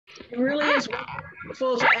It really is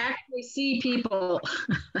wonderful to actually see people.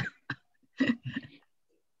 It's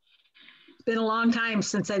been a long time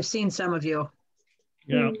since I've seen some of you.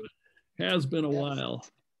 Yeah, has been a while.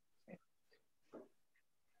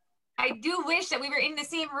 I do wish that we were in the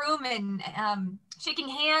same room and shaking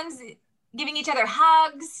hands, giving each other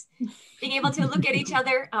hugs, being able to look at each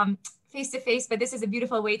other face to face, but this is a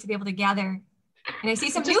beautiful way to be able to gather. And I see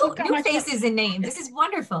some new faces and names. This is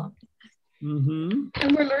wonderful. Mm-hmm.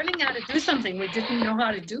 And we're learning how to do something we didn't know how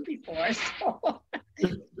to do before. So.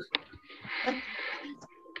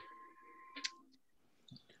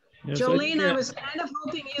 Yes, Jolene, I was kind of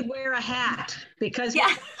hoping you'd wear a hat because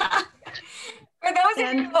yeah. For those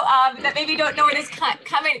of you that maybe don't know where this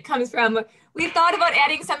comment comes from, we thought about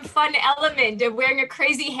adding some fun element of wearing a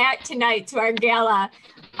crazy hat tonight to our gala.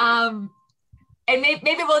 And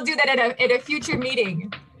maybe we'll do that at a future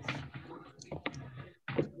meeting.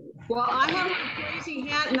 Well, I have a crazy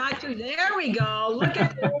hat, not to, there we go. Look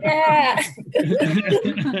at that.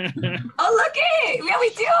 Oh, look at it. Yeah, we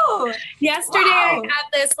do. Yesterday, wow. I had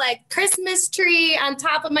this like Christmas tree on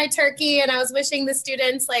top of my turkey, and I was wishing the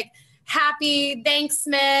students like happy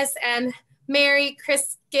Thanksmas and Merry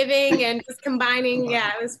Christgiving and just combining.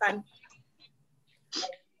 Yeah, it was fun.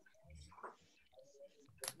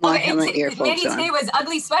 Well, I have my earphones Mandy, today was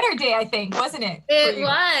Ugly Sweater Day, I think, wasn't it? It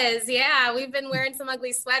was, yeah. We've been wearing some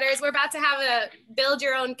ugly sweaters. We're about to have a build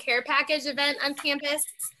your own care package event on campus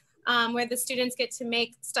where the students get to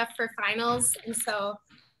make stuff for finals. And so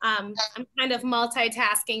I'm kind of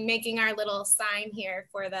multitasking, making our little sign here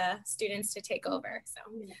for the students to take over. So,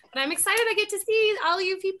 but I'm excited I get to see all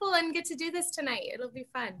you people and get to do this tonight. It'll be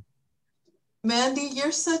fun. Mandy,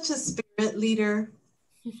 you're such a spirit leader.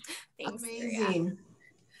 Thanks. Amazing. Maria.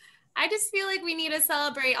 I just feel like we need to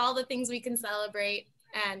celebrate all the things we can celebrate.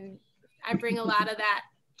 And I bring a lot of that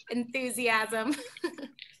enthusiasm.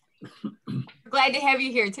 Glad to have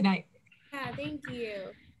you here tonight. Yeah, thank you.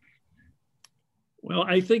 Well,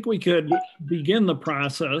 I think we could begin the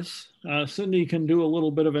process. Cindy can do a little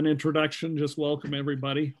bit of an introduction. Just welcome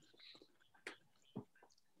everybody.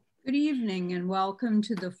 Good evening and welcome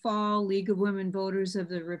to the Fall League of Women Voters of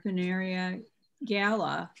the Ripon Area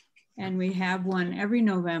Gala. And we have one every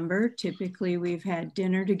November. Typically we've had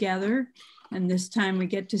dinner together, and this time we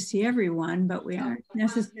get to see everyone, but we aren't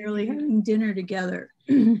necessarily having dinner together.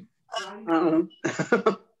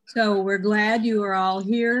 So we're glad you are all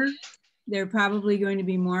here. There are probably going to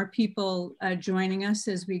be more people joining us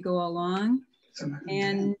as we go along.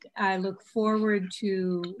 And I look forward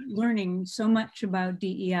to learning so much about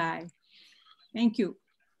DEI. Thank you.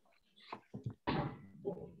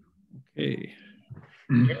 Okay.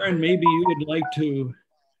 Erin, maybe you would like to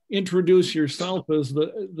introduce yourself as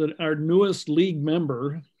our newest league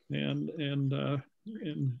member and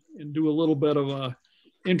do a little bit of a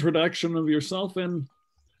introduction of yourself and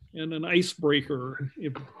an icebreaker.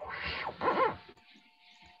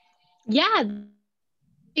 Yeah,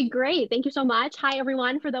 great. Thank you so much. Hi,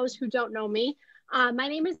 everyone. For those who don't know me, my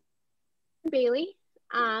name is Bailey.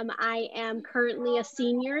 I am currently a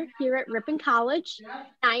senior here at Ripon College.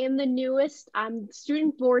 I am the newest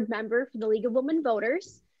student board member for the League of Women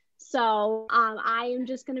Voters. So I am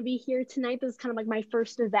just going to be here tonight. This is kind of like my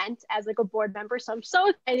first event as like a board member. So I'm so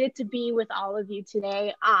excited to be with all of you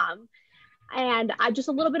today. And just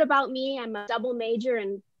a little bit about me. I'm a double major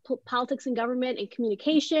in politics and government and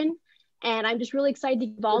communication. And I'm just really excited to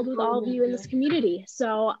be involved with all of you in this community.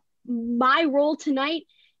 So my role tonight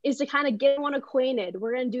is to kind of get everyone acquainted.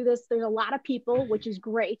 We're going to do this. There's a lot of people, which is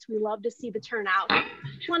great. We love to see the turnout.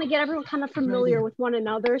 Just want to get everyone kind of familiar with one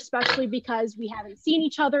another, especially because we haven't seen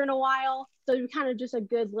each other in a while. So we kind of just a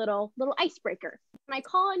good little icebreaker. When I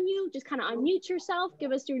call on you, just kind of unmute yourself,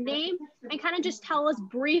 give us your name, and kind of just tell us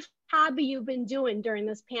brief hobby you've been doing during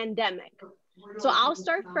this pandemic. So I'll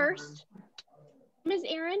start first. My name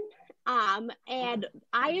is Erin, and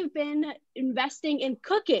I have been investing in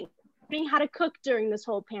cooking. How to cook during this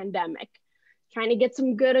whole pandemic, trying to get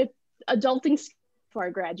some good adulting skills before I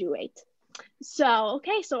graduate. So,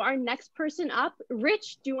 okay, so our next person up,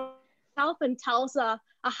 Rich, do you want to help and tell us a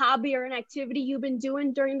hobby or an activity you've been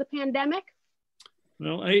doing during the pandemic?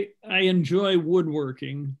 Well, I enjoy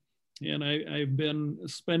woodworking, and I've been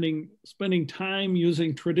spending time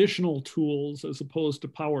using traditional tools as opposed to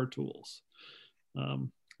power tools.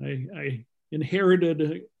 I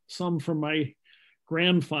inherited some from my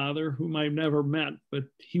grandfather, whom I've never met, but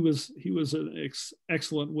he was an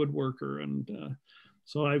excellent woodworker, and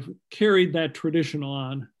so I've carried that tradition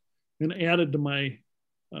on and added to my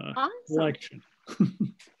collection.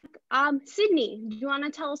 Sydney, do you want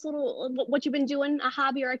to tell us a little what you've been doing, a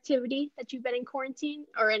hobby or activity that you've been in quarantine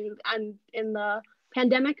or in the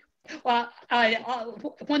pandemic? Well,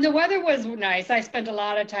 when the weather was nice, I spent a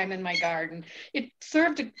lot of time in my garden. It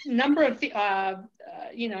served a number of,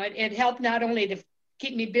 it helped not only to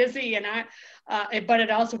keep me busy but it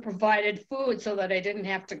also provided food so that I didn't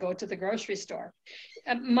have to go to the grocery store.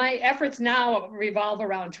 My efforts now revolve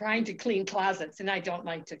around trying to clean closets, and I don't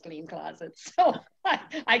like to clean closets. So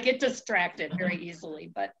I get distracted very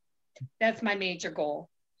easily, but that's my major goal.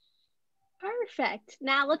 Perfect.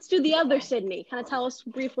 Now let's do the other Sydney. Kind of tell us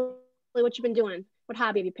briefly what you've been doing. What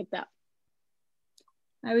hobby have you picked up?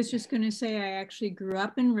 I was just going to say I actually grew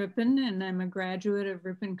up in Ripon, and I'm a graduate of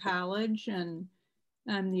Ripon College, and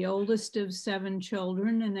I'm the oldest of 7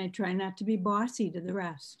 children, and I try not to be bossy to the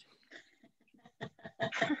rest.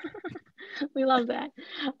 We love that.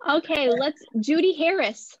 Okay, Judy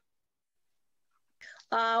Harris.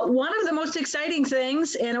 One of the most exciting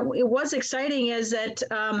things, and it was exciting, is that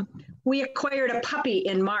we acquired a puppy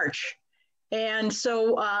in March. And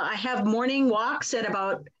so I have morning walks at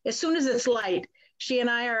about, as soon as it's light, she and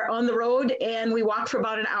I are on the road and we walk for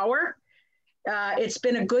about an hour. It's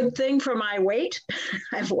been a good thing for my weight.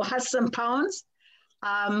 I've lost some pounds.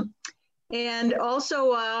 And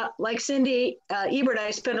also, like Cindy Ebert, I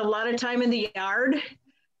spent a lot of time in the yard,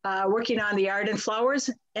 working on the yard and flowers,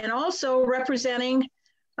 and also representing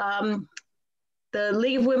the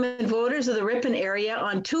League of Women Voters of the Ripon area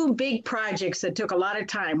on 2 big projects that took a lot of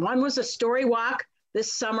time. One was a story walk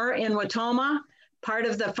this summer in Watoma, part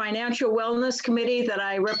of the Financial Wellness Committee that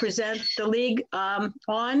I represent the League on.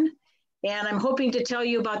 And I'm hoping to tell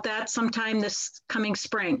you about that sometime this coming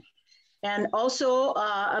spring. And also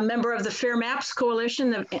a member of the Fair Maps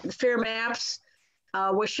Coalition, the Fair Maps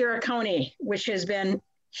Washera County, which has been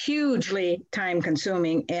hugely time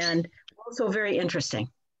consuming and also very interesting.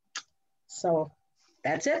 So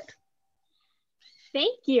that's it.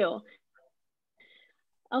 Thank you.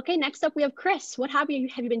 Okay, next up we have Chris. What hobby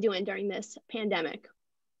have you been doing during this pandemic?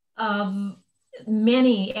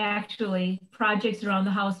 Many actually projects around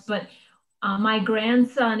the house, but my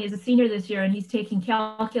grandson is a senior this year and he's taking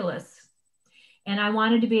calculus. And I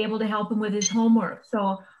wanted to be able to help him with his homework.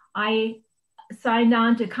 So I signed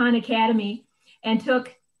on to Khan Academy and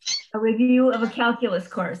took a review of a calculus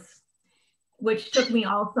course, which took me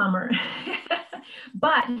all summer.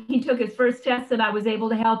 But he took his first test and I was able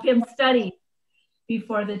to help him study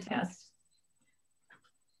before the test.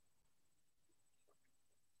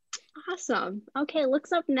 Awesome. Okay,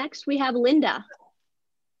 looks up next, we have Linda.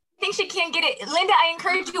 I think she can't get it. Linda, I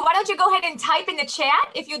encourage you, why don't you go ahead and type in the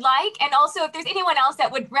chat if you'd like. And also if there's anyone else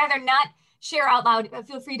that would rather not share out loud,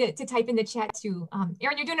 feel free to type in the chat too.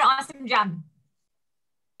 Erin, you're doing an awesome job.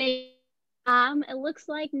 It looks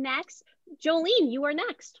like next, Jolene, you are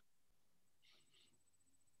next.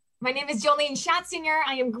 My name is Jolene Schatzinger.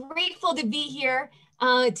 I am grateful to be here,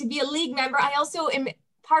 to be a League member. I also am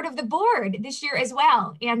part of the board this year as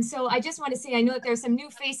well. And so I just want to say, I know that there's some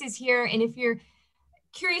new faces here. And if you're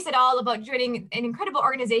curious at all about joining an incredible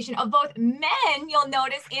organization of both men, you'll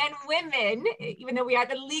notice, and women, even though we are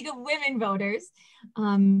the League of Women Voters,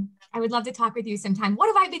 I would love to talk with you sometime.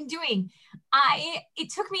 What have I been doing? It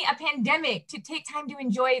took me a pandemic to take time to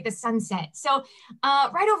enjoy the sunset. So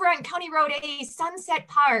right over on County Road A, Sunset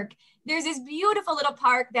Park, there's this beautiful little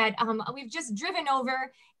park that we've just driven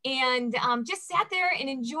over and just sat there and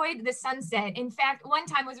enjoyed the sunset. In fact, one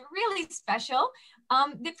time was really special.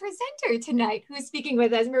 The presenter tonight who is speaking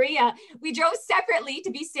with us, Maria, we drove separately to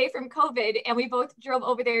be safe from COVID, and we both drove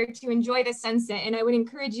over there to enjoy the sunset. And I would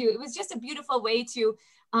encourage you, it was just a beautiful way to,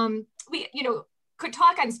 we could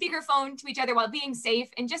talk on speakerphone to each other while being safe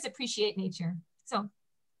and just appreciate nature. So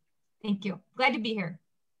thank you. Glad to be here.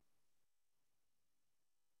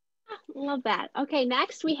 Love that. Okay,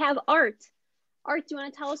 next we have Art. Art, do you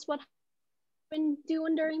want to tell us what you've been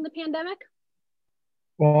doing during the pandemic?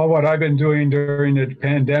 Well, what I've been doing during the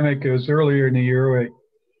pandemic is earlier in the year, we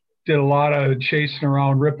did a lot of chasing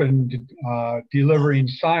around Ripon, delivering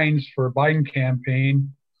signs for Biden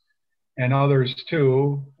campaign and others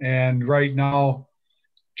too. And right now,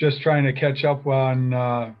 just trying to catch up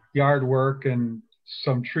on yard work and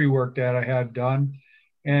some tree work that I had done,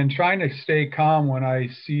 and trying to stay calm when I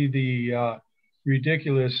see the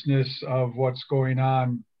ridiculousness of what's going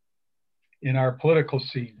on in our political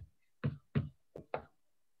scene.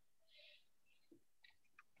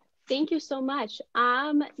 Thank you so much.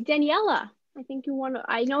 Daniela, I think you want to,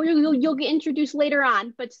 I know you'll get introduced later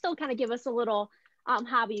on, but still kind of give us a little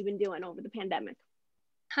hobby you've been doing over the pandemic.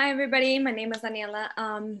 Hi, everybody. My name is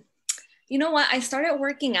Daniela. You know what? I started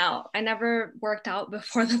working out. I never worked out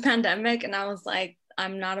before the pandemic, and I was like,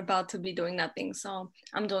 I'm not about to be doing nothing. So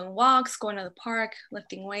I'm doing walks, going to the park,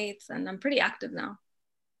 lifting weights, and I'm pretty active now.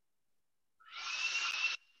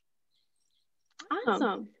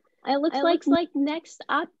 Awesome. It looks like next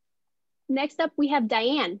up we have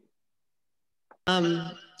Diane.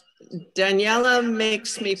 Daniela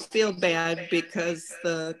makes me feel bad because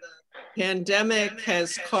the pandemic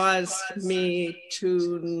has caused me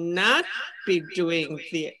to not be doing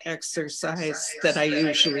the exercise that I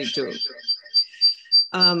usually do.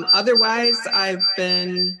 Otherwise, I've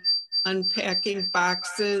been unpacking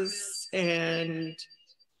boxes and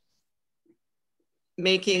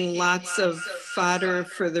making lots of fodder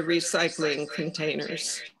for the recycling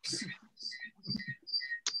containers.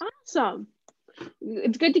 Awesome.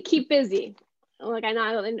 It's good to keep busy. Like I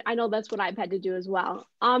know that's what I've had to do as well.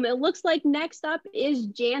 It looks like next up is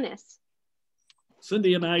Janice.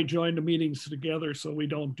 Cindy and I joined the meetings together so we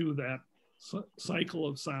don't do that cycle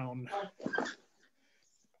of sound.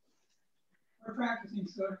 We're practicing,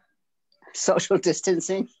 sir. Social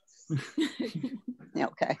distancing.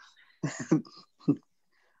 Okay.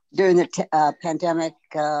 During the pandemic,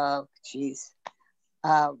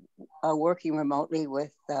 working remotely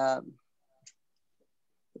with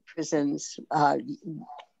prisons.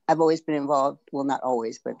 I've always been involved, well, not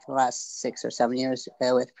always, but the last 6 or 7 years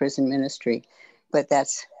with prison ministry, but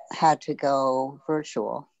that's had to go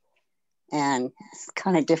virtual and it's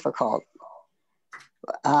kind of difficult.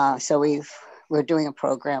 So we're doing a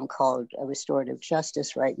program called Restorative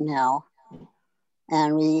Justice right now,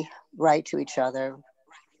 and we write to each other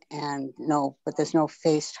but there's no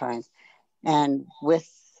FaceTime. And with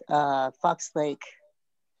Fox Lake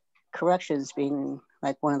Corrections being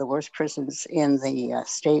like one of the worst prisons in the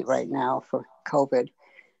state right now for COVID,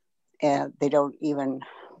 and they don't even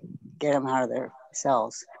get them out of their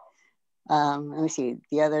cells. Let me see,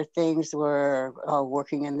 the other things were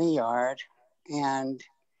working in the yard and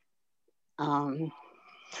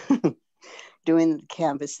doing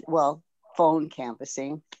phone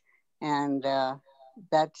canvassing, and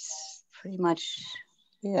that's pretty much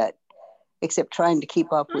it, except trying to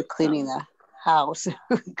keep up with cleaning the house.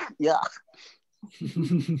 Yeah.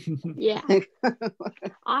 Yeah.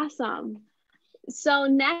 Awesome. So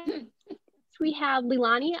next we have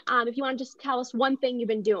Leilani. If you want to just tell us one thing you've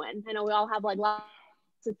been doing. I know we all have like lots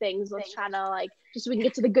of things. Let's try to just so we can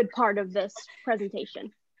get to the good part of this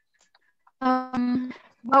presentation.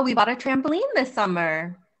 Well, we bought a trampoline this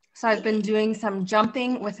summer. So I've been doing some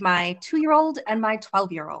jumping with my 2-year-old and my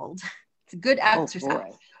 12-year-old. It's a good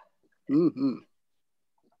exercise. Mm-hmm.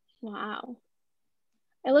 Wow.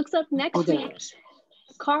 It looks up next week.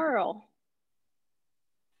 Carl.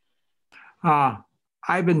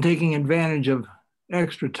 I've been taking advantage of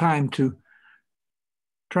extra time to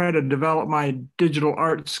try to develop my digital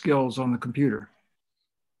art skills on the computer.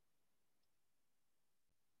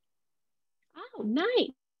 Oh, nice.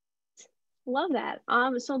 Love that.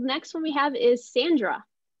 So next one we have is Sandra.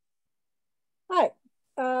 Hi.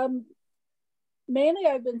 Mainly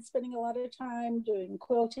I've been spending a lot of time doing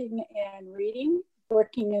quilting and reading,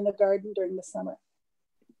 working in the garden during the summer.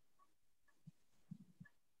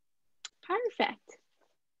 Perfect.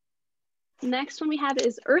 Next one we have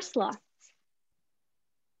is Ursula.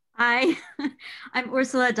 Hi, I'm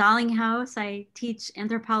Ursula Dollinghouse. I teach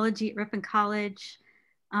anthropology at Ripon College.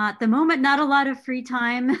 At the moment, not a lot of free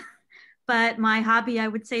time, but my hobby, I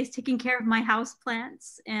would say, is taking care of my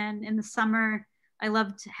houseplants. And in the summer, I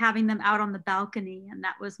loved having them out on the balcony, and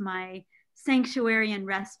that was my sanctuary and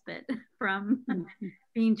respite from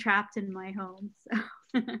being trapped in my home.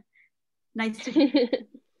 So nice to be here.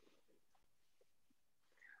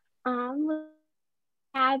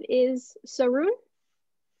 Have is Sarun.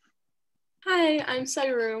 Hi, I'm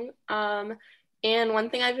Sarun. And one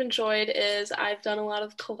thing I've enjoyed is I've done a lot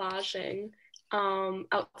of collaging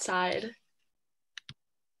outside.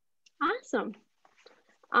 Awesome.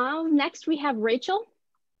 Next we have Rachel.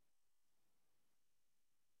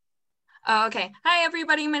 Okay. Hi,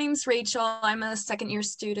 everybody. My name's Rachel. I'm a second-year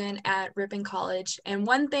student at Ripon College. And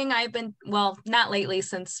one thing I've been, well, not lately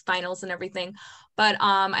since finals and everything, but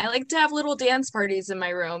I like to have little dance parties in my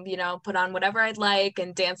room, you know, put on whatever I'd like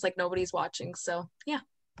and dance like nobody's watching. So, yeah.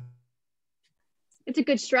 It's a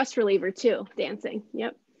good stress reliever too, dancing.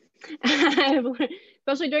 Yep.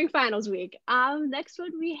 Especially during finals week. Next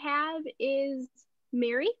one we have is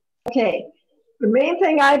Mary. Okay. The main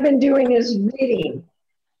thing I've been doing is reading.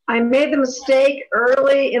 I made the mistake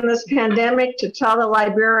early in this pandemic to tell the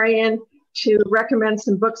librarian to recommend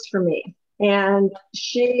some books for me. And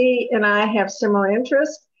she and I have similar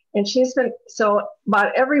interests. And she's been, so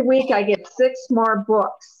about every week I get 6 more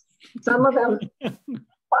books. Some of them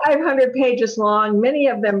 500 pages long, many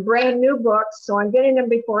of them brand new books. So I'm getting them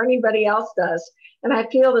before anybody else does. And I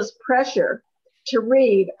feel this pressure to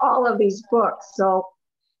read all of these books. So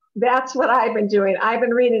that's what I've been doing. I've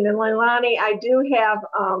been reading. And Leilani, I do have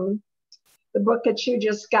the book that you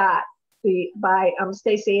just got, by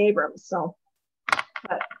Stacey Abrams. So,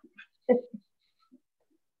 but.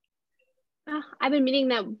 I've been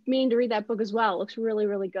meaning to read that book as well. It looks really,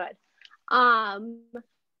 really good.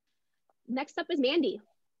 Next up is Mandy.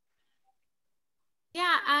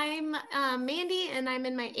 Yeah, I'm Mandy, and I'm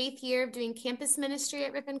in my 8th year of doing campus ministry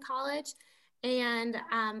at Ripon College. And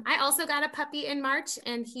I also got a puppy in March,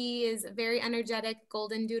 and he is a very energetic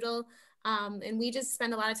golden doodle. And we just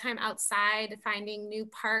spend a lot of time outside finding new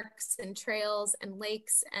parks and trails and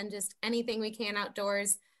lakes and just anything we can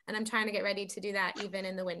outdoors. And I'm trying to get ready to do that even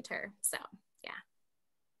in the winter. So, yeah.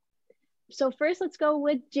 So first, let's go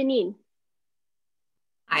with Janine.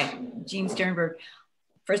 Hi, Jean Sternberg.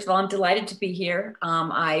 First of all, I'm delighted to be here.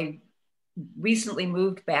 I recently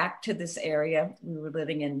moved back to this area. We were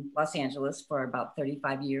living in Los Angeles for about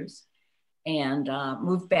 35 years and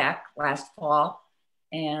moved back last fall.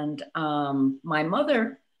 And my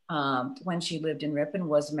mother, when she lived in Ripon,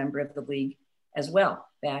 was a member of the League as well,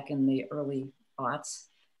 back in the early aughts,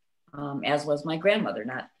 as was my grandmother,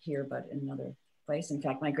 not here, but in another place. In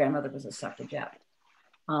fact, my grandmother was a suffragette.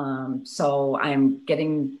 So I'm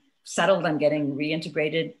getting settled, I'm getting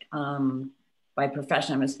reintegrated. By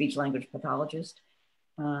profession, I'm a speech language pathologist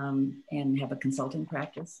and have a consulting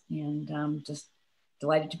practice, and just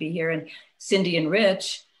delighted to be here. And Cindy and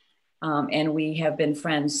Rich, and we have been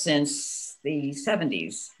friends since the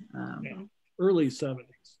 70s. Early 70s.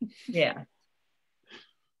 Yeah.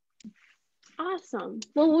 Awesome.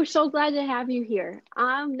 Well, we're so glad to have you here.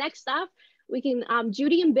 Next up, we can,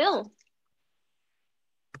 Judy and Bill.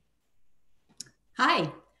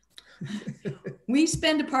 Hi. We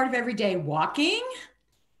spend a part of every day walking,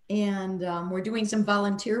 and we're doing some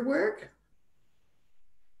volunteer work.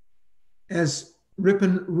 As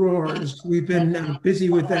Ripon roars, we've been busy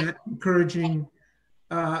with that, encouraging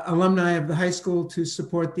alumni of the high school to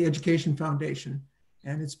support the Education Foundation.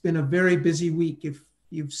 And it's been a very busy week if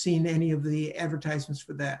you've seen any of the advertisements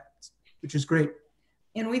for that, which is great.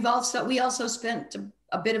 And we also spent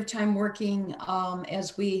a bit of time working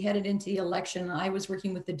as we headed into the election. I was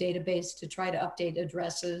working with the database to try to update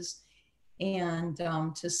addresses and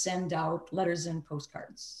to send out letters and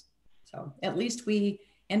postcards. So at least we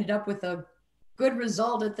ended up with a good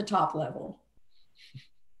result at the top level.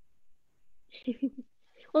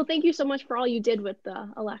 Well, thank you so much for all you did with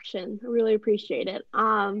the election. I really appreciate it.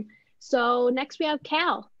 So next we have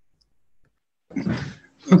Cal.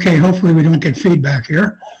 Okay, hopefully we don't get feedback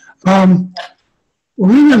here.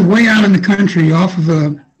 We live way out in the country off of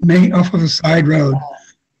a side road.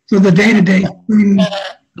 So the day-to-day thing,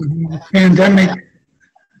 the pandemic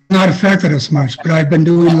not affected us much, but I've been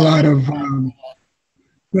doing a lot of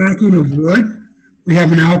cracking of wood. We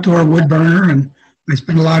have an outdoor wood burner, and I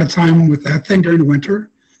spend a lot of time with that thing during the winter.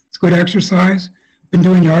 It's good exercise. Been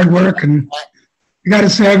doing yard work, and I got to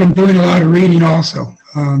say I've been doing a lot of reading also.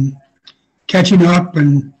 Catching up,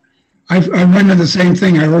 and I've run into the same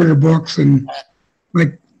thing. I order books, and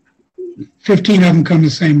like 15 of them come the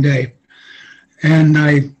same day, and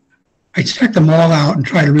I check them all out and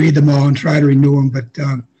try to read them all and try to renew them. But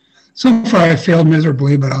so far, I failed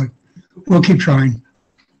miserably. But we'll keep trying.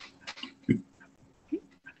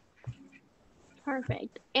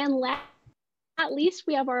 Perfect. And last but not least,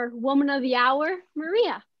 we have our woman of the hour,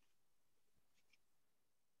 Maria.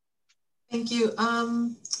 Thank you.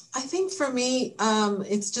 I think for me,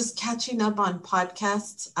 it's just catching up on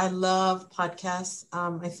podcasts. I love podcasts.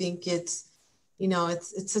 I think it's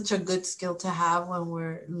such a good skill to have when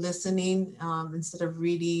we're listening instead of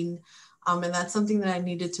reading. And that's something that I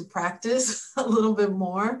needed to practice a little bit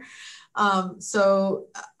more. So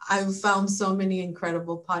I've found so many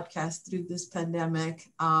incredible podcasts through this pandemic.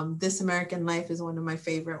 This American Life is one of my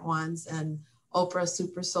favorite ones, and Oprah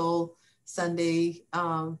Super Soul Sunday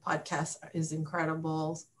podcast is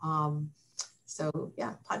incredible. So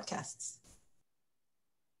yeah, podcasts.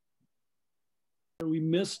 We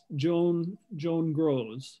missed Joan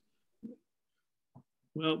Groves.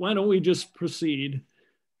 Well, why don't we just proceed?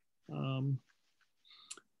 I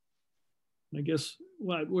guess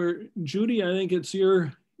Judy, I think it's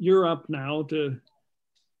you're up now to.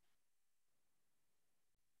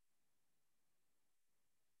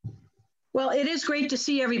 Well, it is great to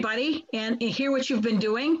see everybody and hear what you've been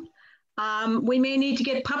doing. We may need to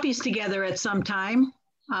get puppies together at some time,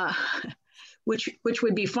 which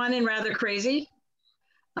would be fun and rather crazy.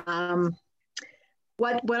 What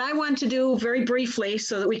I want to do very briefly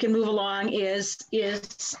so that we can move along is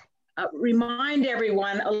remind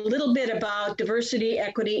everyone a little bit about diversity,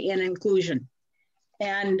 equity, and inclusion.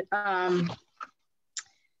 And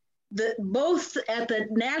both at the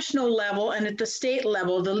national level and at the state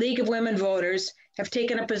level, the League of Women Voters have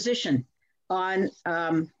taken a position on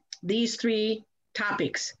these three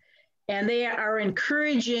topics. And they are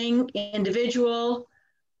encouraging individual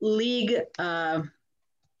league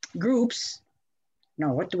groups,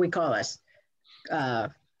 no, what do we call us?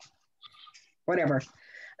 Whatever,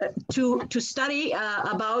 to study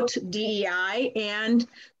about DEI and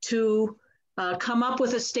to come up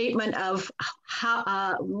with a statement of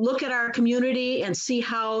how, look at our community and see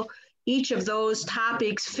how each of those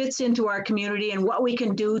topics fits into our community and what we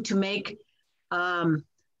can do to make them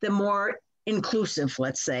more inclusive,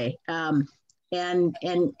 let's say, and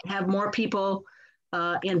have more people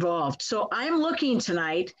involved. So I'm looking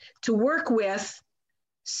tonight to work with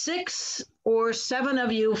 6 or 7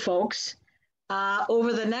 of you folks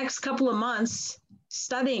over the next couple of months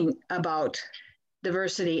studying about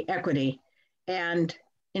diversity, equity, and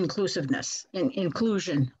inclusiveness, and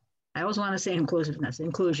inclusion. I always want to say inclusiveness,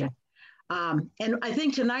 inclusion. And I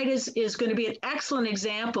think tonight is going to be an excellent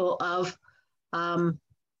example of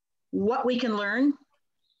what we can learn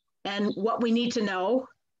and what we need to know.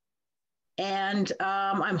 And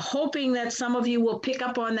I'm hoping that some of you will pick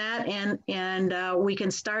up on that and we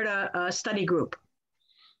can start a study group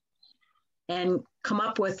and come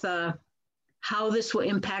up with how this will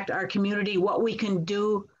impact our community, what we can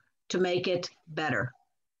do to make it better.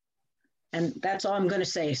 And that's all I'm going to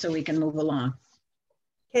say so we can move along.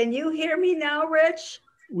 Can you hear me now, Rich?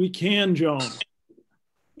 We can, Joan.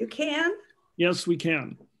 You can? Yes, we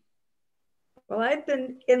can. Well, I've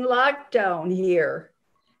been in lockdown here,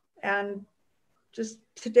 and just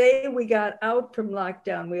today we got out from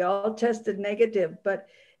lockdown. We all tested negative, but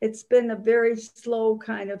it's been a very slow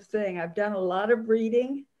kind of thing. I've done a lot of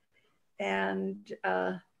reading and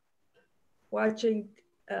watching,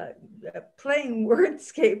 playing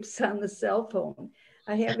wordscapes on the cell phone.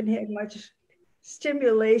 I haven't had much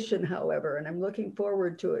stimulation, however, and I'm looking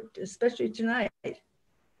forward to it, especially tonight.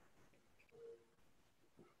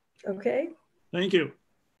 Okay. Thank you.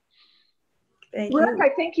 Thank Rick, you. I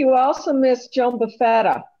think you also missed Joan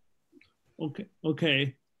Buffetta. Okay.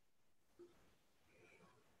 Okay.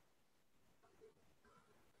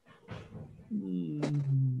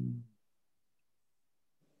 Can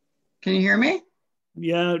you hear me?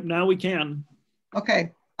 Yeah, now we can.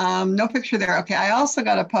 Okay. No picture there. Okay. I also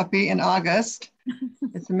got a puppy in August.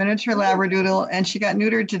 It's a miniature Labradoodle, and she got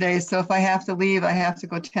neutered today. So if I have to leave, I have to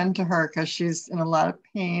go tend to her because she's in a lot of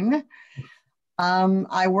pain.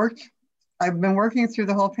 I've been working through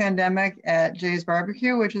the whole pandemic at Jay's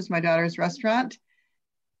Barbecue, which is my daughter's restaurant,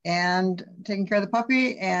 and taking care of the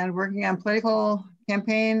puppy and working on political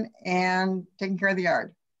campaign and taking care of the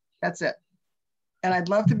yard. That's it. And I'd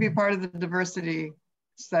love to be part of the diversity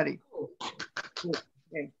study.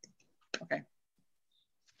 Okay.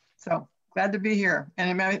 So glad to be here.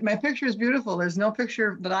 And my picture is beautiful. There's no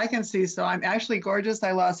picture that I can see. So I'm actually gorgeous.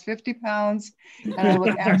 I lost 50 pounds and I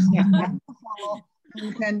look absolutely wonderful in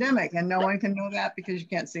the pandemic. And no one can know that because you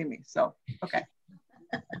can't see me. So, okay,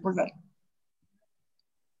 we're good.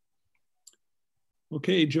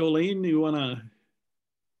 Okay, Jolene, you want to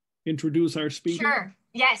introduce our speaker? Sure,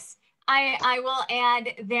 yes. I will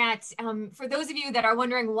add that for those of you that are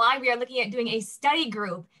wondering why we are looking at doing a study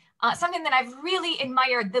group, something that I've really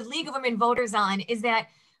admired the League of Women Voters on is that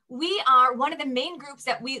we are one of the main groups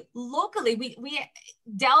that we locally, we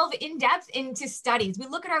delve in depth into studies. We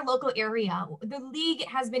look at our local area. The League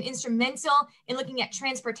has been instrumental in looking at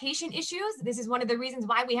transportation issues. This is one of the reasons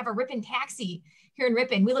why we have a Ripon taxi here in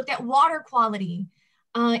Ripon. We looked at water quality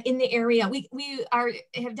in the area. We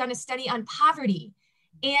have done a study on poverty.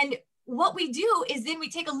 And what we do is then we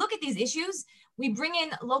take a look at these issues. We bring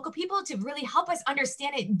in local people to really help us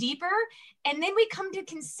understand it deeper. And then we come to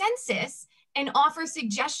consensus and offer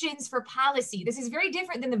suggestions for policy. This is very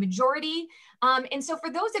different than the majority. And so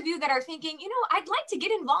for those of you that are thinking, you know, I'd like to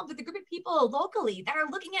get involved with a group of people locally that are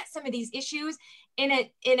looking at some of these issues in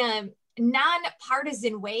a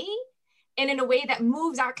non-partisan way and in a way that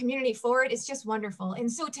moves our community forward, it's just wonderful.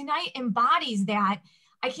 And so tonight embodies that.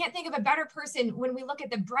 I can't think of a better person when we look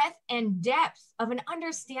at the breadth and depth of an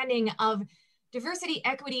understanding of diversity,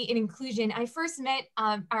 equity, and inclusion. I first met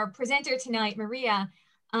our presenter tonight, Maria,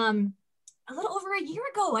 a little over a year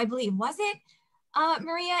ago, I believe, was it,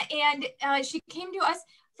 Maria? And she came to us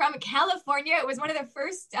from California. It was one of the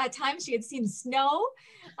first times she had seen snow.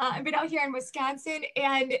 I've been out here in Wisconsin,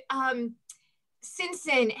 and since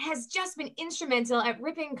then has just been instrumental at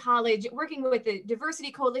Ripon College, working with the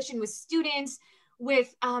Diversity Coalition with students,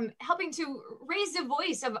 with helping to raise the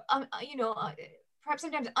voice of, perhaps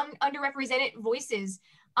sometimes underrepresented voices.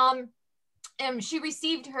 She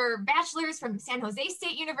received her bachelor's from San Jose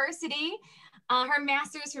State University, her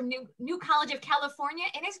master's from New College of California,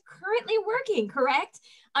 and is currently working, correct,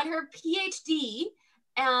 on her PhD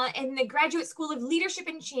in the Graduate School of Leadership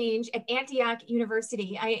and Change at Antioch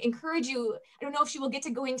University. I encourage you, I don't know if she will get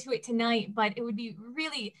to go into it tonight, but it would be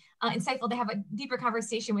really insightful to have a deeper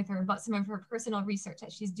conversation with her about some of her personal research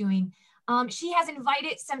that she's doing. She has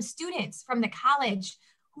invited some students from the college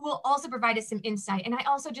who will also provide us some insight. And I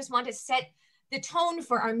also just want to set the tone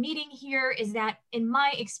for our meeting here is that in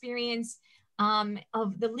my experience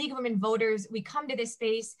of the League of Women Voters, we come to this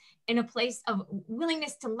space in a place of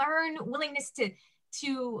willingness to learn, willingness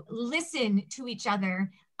to listen to each other.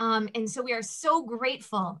 And so we are so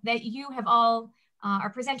grateful that you have all,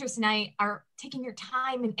 our presenters tonight, are taking your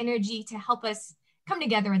time and energy to help us come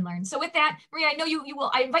together and learn. So with that, Maria, I know you will,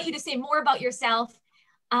 I invite you to say more about yourself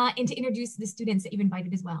and to introduce the students that you've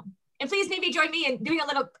invited as well. And please maybe join me in doing a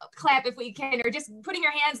little clap if we can, or just putting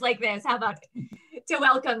your hands like this. How about to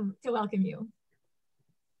welcome you.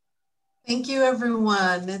 Thank you,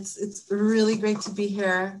 everyone. It's really great to be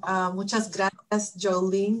here. Muchas gracias,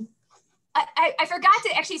 Jolene. I forgot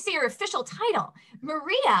to actually say your official title.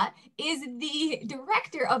 Maria is the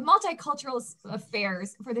Director of Multicultural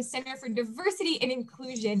Affairs for the Center for Diversity and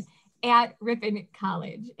Inclusion at Ripon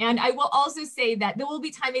College. And I will also say that there will be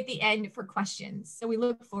time at the end for questions. So we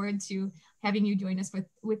look forward to having you join us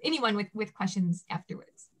with anyone with questions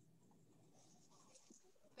afterwards.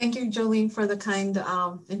 Thank you, Jolene, for the kind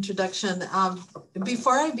introduction.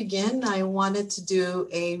 Before I begin, I wanted to do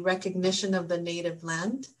a recognition of the native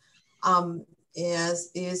land, as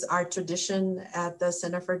is our tradition at the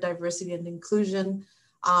Center for Diversity and Inclusion.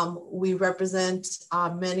 We represent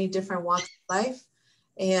many different walks of life,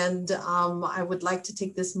 and I would like to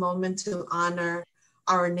take this moment to honor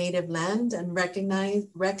our native land and recognize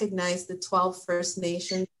the 12 First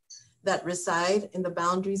Nations that reside in the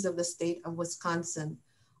boundaries of the state of Wisconsin.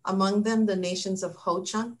 Among them, the nations of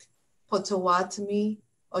Ho-Chunk, Potawatomi,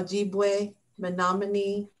 Ojibwe,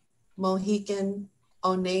 Menominee, Mohican,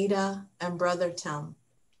 Oneida, and Brothertown.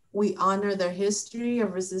 We honor their history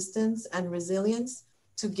of resistance and resilience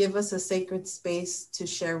to give us a sacred space to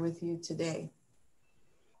share with you today.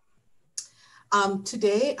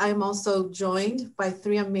 Today, I'm also joined by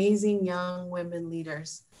 3 amazing young women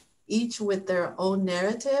leaders, each with their own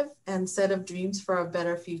narrative and set of dreams for a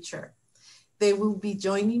better future. They will be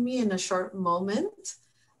joining me in a short moment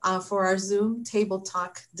for our Zoom table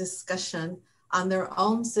talk discussion on their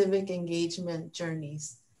own civic engagement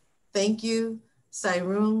journeys. Thank you,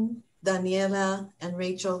 Sairun, Daniela, and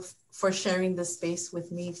Rachel for sharing the space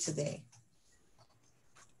with me today.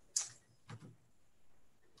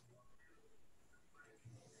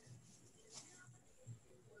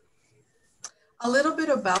 A little bit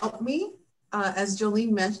about me. As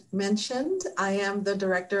Jolene mentioned, I am the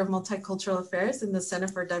Director of Multicultural Affairs in the Center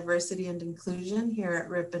for Diversity and Inclusion here at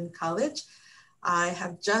Ripon College. I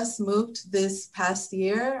have just moved this past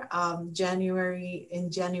year, in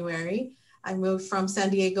January. I moved from San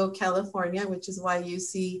Diego, California, which is why you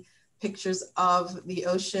see pictures of the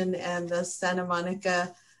ocean and the Santa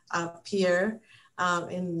Monica Pier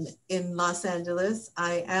in Los Angeles.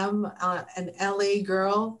 I am an LA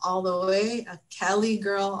girl all the way, a Cali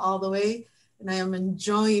girl all the way, and I am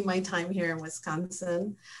enjoying my time here in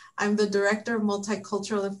Wisconsin. I'm the Director of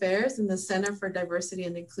Multicultural Affairs in the Center for Diversity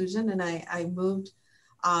and Inclusion, and I moved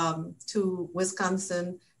to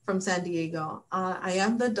Wisconsin from San Diego. I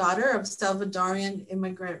am the daughter of Salvadorian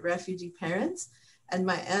immigrant refugee parents, and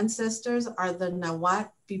my ancestors are the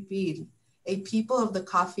Nahuatl Pipil, a people of the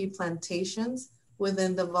coffee plantations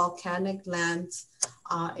within the volcanic lands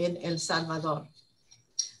in El Salvador.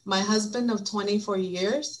 My husband of 24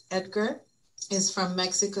 years, Edgar, is from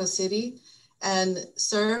Mexico City and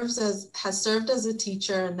has served as a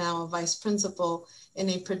teacher and now a vice principal in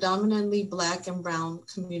a predominantly Black and Brown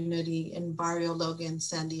community in Barrio Logan,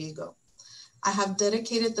 San Diego. I have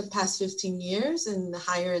dedicated the past 15 years in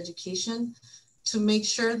higher education to make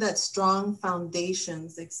sure that strong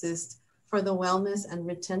foundations exist for the wellness and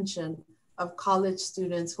retention of college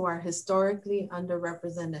students who are historically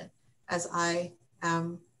underrepresented, as I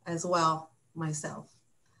am as well myself.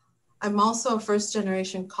 I'm also a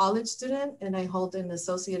first-generation college student, and I hold an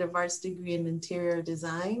Associate of Arts degree in Interior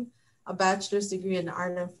Design, a bachelor's degree in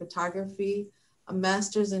Art and Photography, a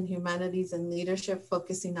master's in Humanities and Leadership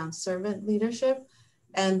focusing on servant leadership.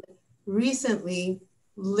 And recently,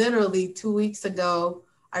 literally 2 weeks ago,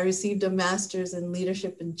 I received a master's in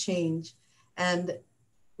Leadership and Change and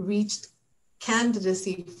reached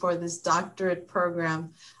candidacy for this doctorate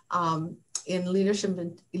program in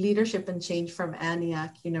leadership and change from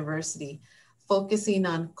Antioch University, focusing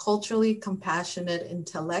on culturally compassionate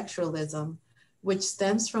intellectualism, which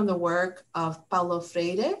stems from the work of Paulo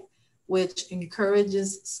Freire, which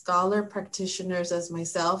encourages scholar practitioners as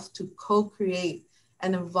myself to co-create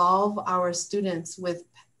and involve our students with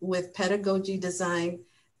pedagogy design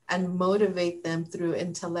and motivate them through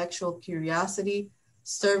intellectual curiosity,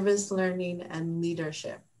 service learning, and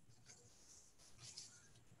leadership.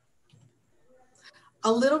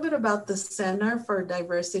 A little bit about the Center for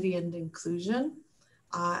Diversity and Inclusion.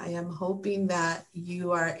 I am hoping that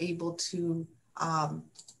you are able to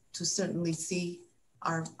certainly see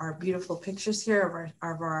our beautiful pictures here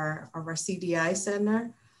of our CDI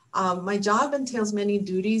Center. My job entails many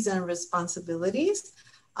duties and responsibilities,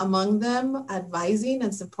 among them advising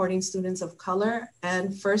and supporting students of color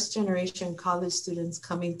and first-generation college students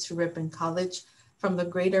coming to Ripon College from the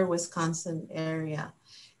greater Wisconsin area.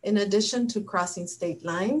 In addition to crossing state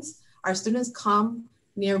lines, our students come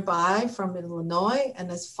nearby from Illinois and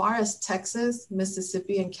as far as Texas,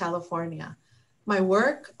 Mississippi, and California. My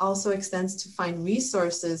work also extends to find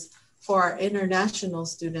resources for our international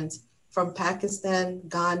students from Pakistan,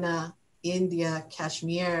 Ghana, India,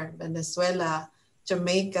 Kashmir, Venezuela,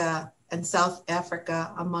 Jamaica, and South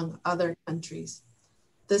Africa, among other countries.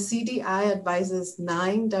 The CDI advises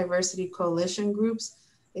 9 diversity coalition groups,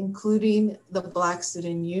 including the Black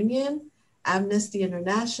Student Union, Amnesty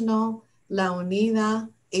International, La Unida,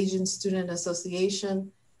 Asian Student Association,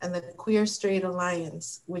 and the Queer Straight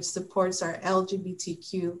Alliance, which supports our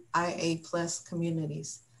LGBTQIA+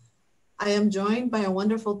 communities. I am joined by a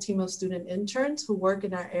wonderful team of student interns who work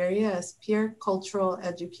in our area as peer cultural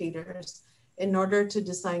educators in order to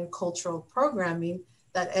design cultural programming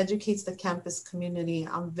that educates the campus community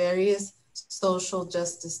on various social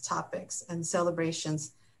justice topics and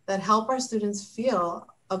celebrations that help our students feel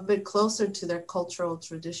a bit closer to their cultural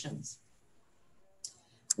traditions.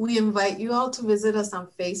 We invite you all to visit us on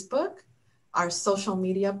Facebook, our social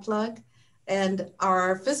media plug, and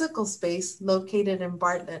our physical space located in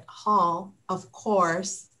Bartlett Hall, of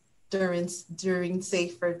course, during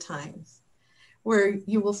safer times, where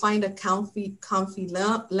you will find a comfy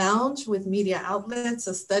lounge with media outlets,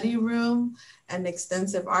 a study room, an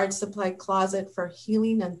extensive art supply closet for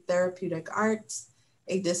healing and therapeutic arts,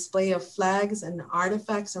 a display of flags and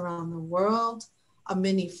artifacts around the world, a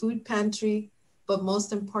mini food pantry, but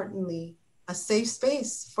most importantly, a safe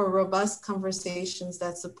space for robust conversations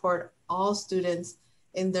that support all students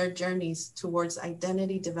in their journeys towards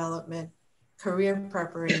identity development, career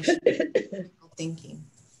preparation, and critical thinking.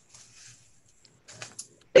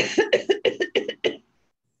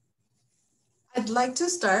 I'd like to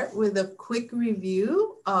start with a quick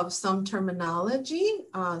review of some terminology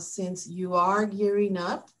since you are gearing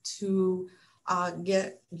up to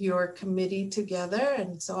get your committee together.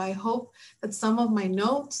 And so I hope that some of my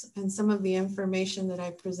notes and some of the information that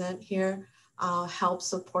I present here help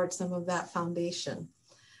support some of that foundation.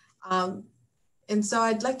 And so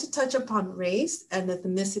I'd like to touch upon race and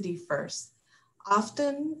ethnicity first.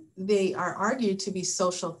 Often they are argued to be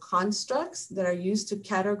social constructs that are used to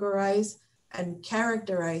categorize and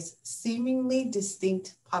characterize seemingly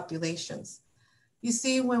distinct populations. You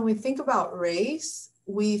see, when we think about race,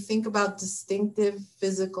 we think about distinctive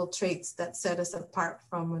physical traits that set us apart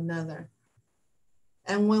from another.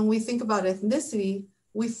 And when we think about ethnicity,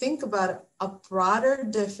 we think about a broader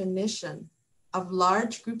definition of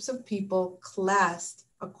large groups of people classed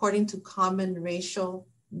according to common racial,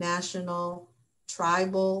 national,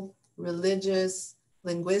 tribal, religious,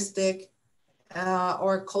 linguistic,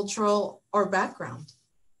 or cultural or background.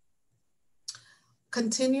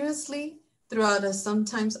 Continuously throughout a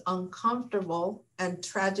sometimes uncomfortable and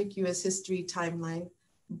tragic US history timeline,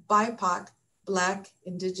 BIPOC, Black,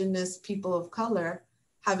 Indigenous people of color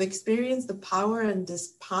have experienced the power and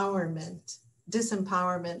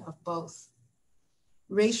disempowerment of both.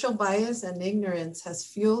 Racial bias and ignorance has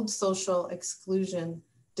fueled social exclusion,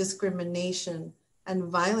 discrimination, and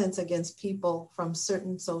violence against people from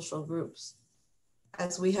certain social groups,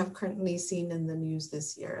 as we have currently seen in the news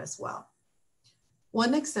this year as well.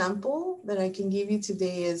 One example that I can give you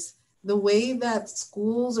today is the way that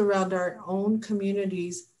schools around our own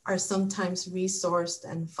communities are sometimes resourced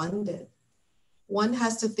and funded. One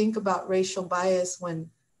has to think about racial bias when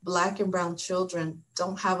Black and brown children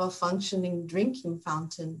don't have a functioning drinking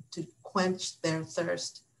fountain to quench their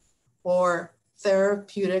thirst, or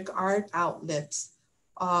therapeutic art outlets,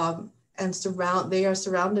 and they are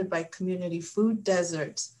surrounded by community food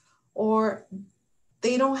deserts, or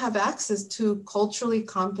they don't have access to culturally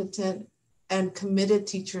competent and committed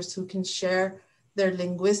teachers who can share their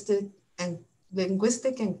linguistic and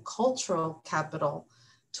cultural capital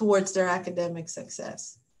towards their academic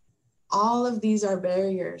success. all of these are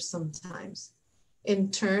barriers sometimes.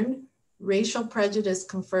 In turn, racial prejudice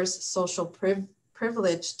confers social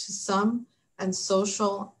privilege to some and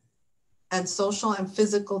social and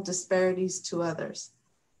physical disparities to others,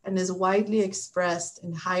 and is widely expressed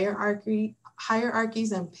in hierarchies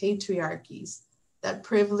and patriarchies that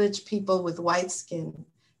privilege people with white skin,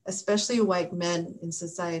 especially white men in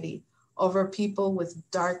society, over people with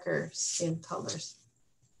darker skin colors.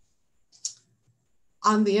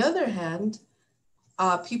 On the other hand,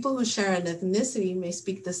 people who share an ethnicity may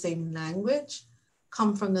speak the same language,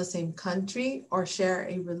 come from the same country, or share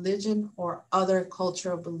a religion or other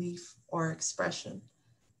cultural belief or expression.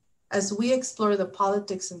 As we explore the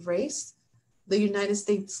politics of race, the United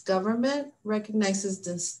States government recognizes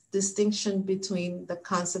this distinction between the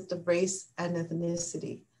concept of race and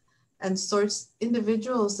ethnicity, and sorts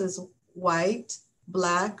individuals as white,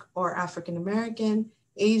 Black, or African American,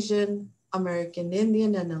 Asian, American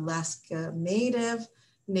Indian and Alaska Native,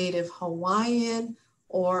 Native Hawaiian,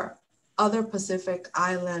 or other Pacific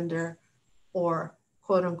Islander, or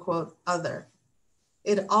quote unquote other.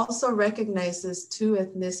 It also recognizes two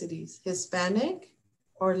ethnicities, Hispanic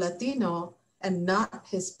or Latino, and not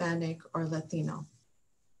Hispanic or Latino.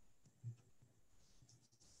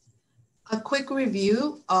 A quick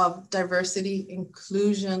review of diversity,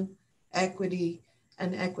 inclusion, equity,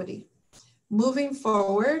 and equity. Moving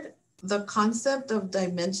forward, the concept of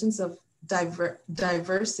dimensions of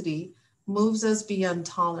diversity moves us beyond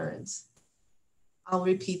tolerance. I'll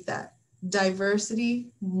repeat that.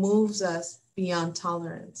 Diversity moves us beyond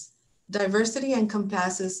tolerance. Diversity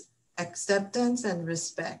encompasses acceptance and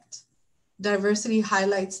respect. Diversity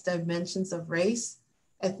highlights dimensions of race,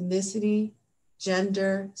 ethnicity,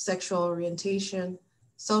 gender, sexual orientation,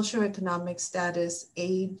 socioeconomic status,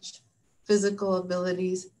 age, physical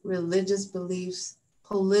abilities, religious beliefs,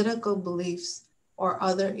 political beliefs, or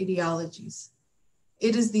other ideologies.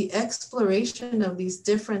 It is the exploration of these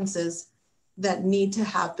differences that need to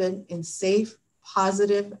happen in safe,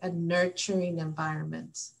 positive, and nurturing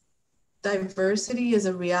environments. Diversity is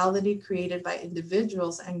a reality created by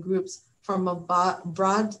individuals and groups from a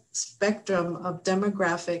broad spectrum of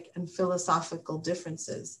demographic and philosophical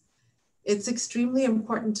differences. It's extremely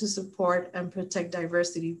important to support and protect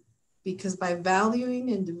diversity because by valuing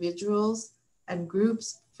individuals and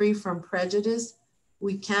groups free from prejudice,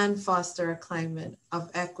 we can foster a climate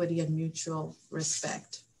of equity and mutual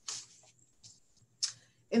respect.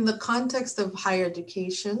 In the context of higher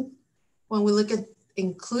education, when we look at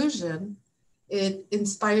inclusion, it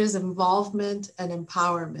inspires involvement and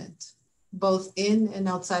empowerment, both in and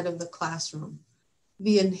outside of the classroom.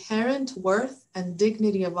 The inherent worth and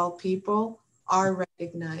dignity of all people are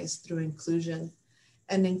recognized through inclusion.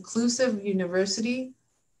 An inclusive university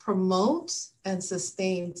promotes and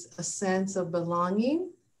sustains a sense of belonging.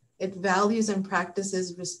 It values and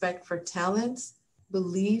practices respect for talents,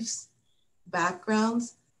 beliefs,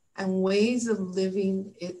 backgrounds, and ways of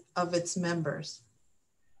living of its members.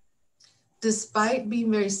 Despite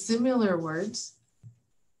being very similar words,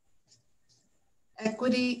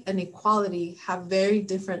 equity and equality have very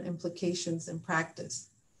different implications in practice.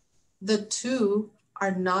 The two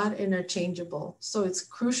are not interchangeable, so it's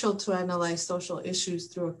crucial to analyze social issues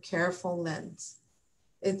through a careful lens.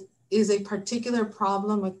 It is a particular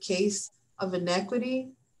problem a case of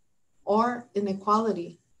inequity or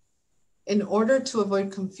inequality? In order to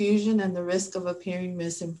avoid confusion and the risk of appearing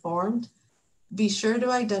misinformed, be sure to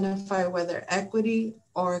identify whether equity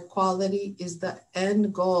or equality is the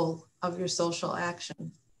end goal of your social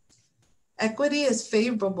action. Equity is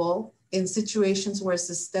favorable in situations where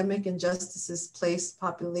systemic injustices place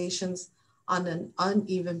populations on an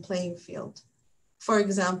uneven playing field. For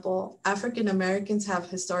example, African Americans have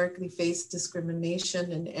historically faced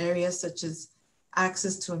discrimination in areas such as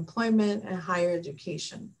access to employment and higher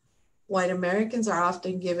education. White Americans are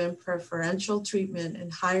often given preferential treatment in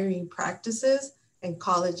hiring practices and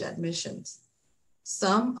college admissions.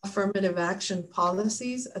 Some affirmative action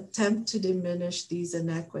policies attempt to diminish these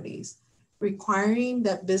inequities, requiring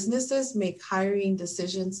that businesses make hiring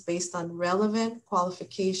decisions based on relevant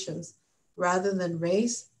qualifications rather than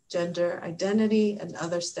race, gender identity, and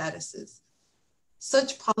other statuses.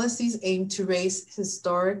 Such policies aim to raise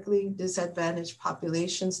historically disadvantaged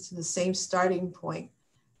populations to the same starting point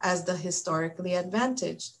as the historically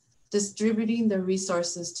advantaged, distributing the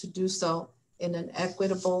resources to do so in an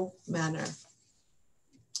equitable manner.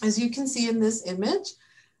 As you can see in this image,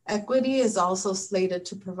 equity is also slated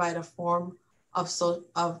to provide a form of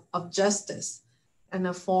justice and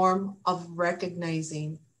a form of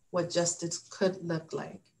recognizing what justice could look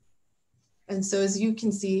like. And so as you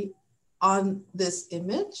can see on this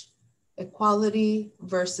image, Equality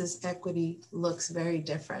versus equity looks very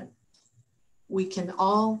different. We can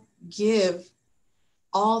all give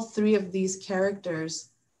all three of these characters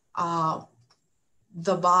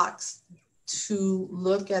the box to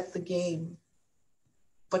look at the game,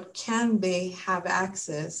 but can they have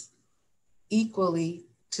access equally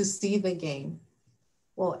to see the game?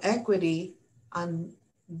 Well, equity on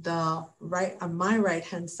the right, on my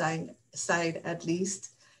right-hand side at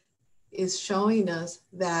least, is showing us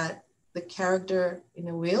that the character in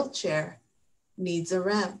a wheelchair needs a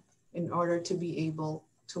ramp in order to be able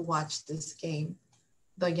to watch this game.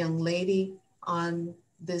 The young lady on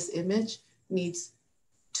this image needs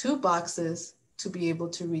 2 boxes to be able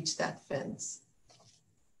to reach that fence.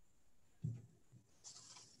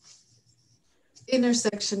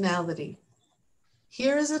 Intersectionality.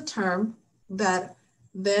 Here is a term that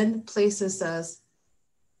then places us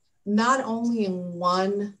not only in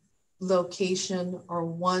one location or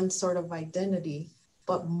one sort of identity,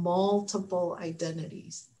 but multiple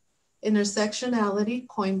identities. Intersectionality,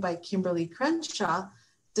 coined by Kimberly Crenshaw,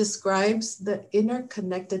 describes the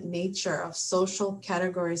interconnected nature of social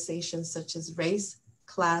categorizations such as race,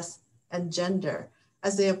 class, and gender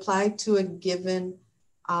as they apply to a given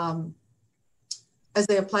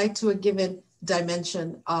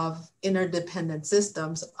dimension of interdependent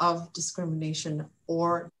systems of discrimination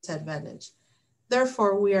or disadvantage.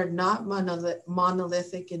 Therefore, we are not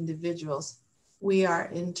monolithic individuals. We are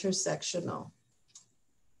intersectional.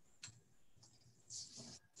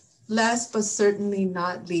 Last but certainly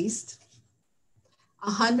not least,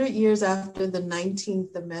 100 years after the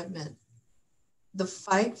 19th Amendment, the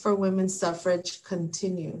fight for women's suffrage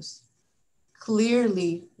continues.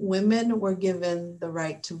 Clearly, women were given the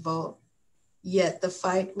right to vote, yet the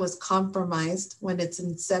fight was compromised when its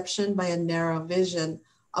inception by a narrow vision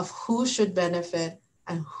of who should benefit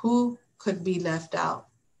and who could be left out.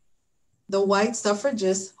 The white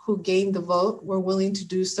suffragists who gained the vote were willing to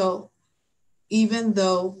do so, even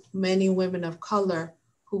though many women of color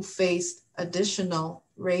who faced additional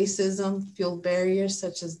racism-fueled barriers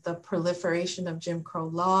such as the proliferation of Jim Crow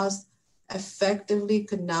laws effectively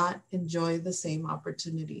could not enjoy the same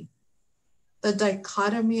opportunity. The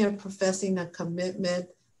dichotomy of professing a commitment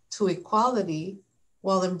to equality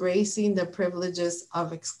while embracing the privileges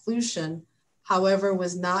of exclusion, however,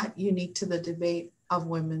 was not unique to the debate of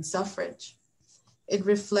women's suffrage. It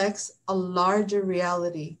reflects a larger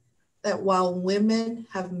reality that while women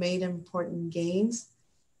have made important gains,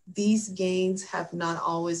 these gains have not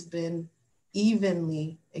always been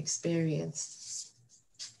evenly experienced.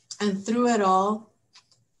 And through it all,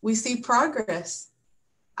 we see progress.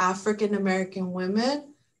 African-American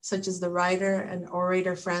women, such as the writer and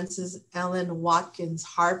orator Frances Ellen Watkins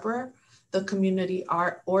Harper, the community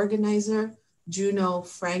art organizer Juno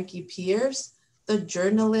Frankie Pierce, the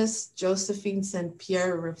journalist Josephine St.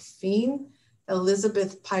 Pierre Raffine,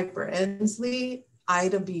 Elizabeth Piper Ensley,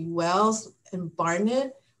 Ida B. Wells, and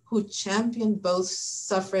Barnett, who championed both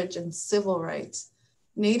suffrage and civil rights.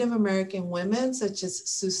 Native American women such as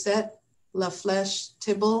Susette LaFlèche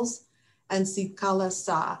Tibbles and Sikala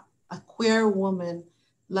Sa, a queer woman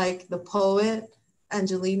like the poet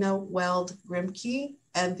Angelina Weld Grimke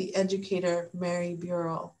and the educator Mary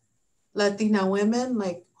Burrell. Latina women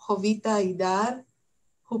like Jovita Idar,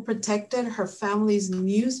 who protected her family's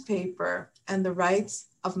newspaper and the rights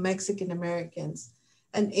of Mexican Americans,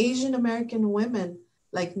 and Asian American women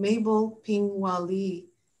like Mabel Ping-Wah Lee,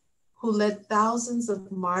 who led thousands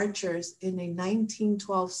of marchers in a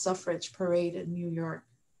 1912 suffrage parade in New York.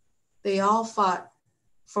 They all fought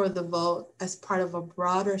for the vote as part of a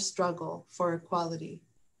broader struggle for equality,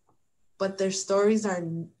 but their stories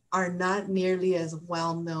are not nearly as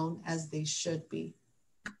well known as they should be.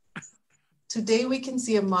 Today, we can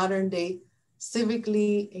see a modern day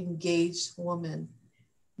civically engaged woman,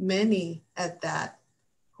 many at that,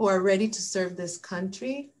 who are ready to serve this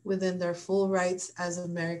country within their full rights as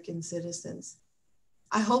American citizens.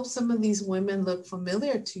 I hope some of these women look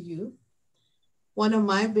familiar to you. One of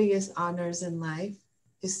my biggest honors in life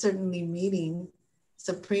is certainly meeting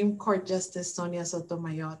Supreme Court Justice Sonia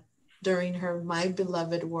Sotomayor during her My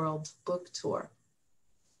Beloved World book tour.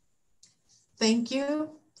 Thank you.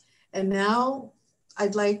 And now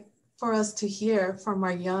I'd like for us to hear from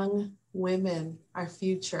our young women, our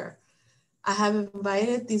future. I have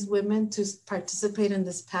invited these women to participate in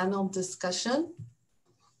this panel discussion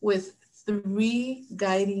with 3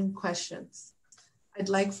 guiding questions. I'd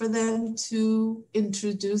like for them to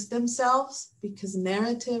introduce themselves because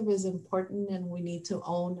narrative is important and we need to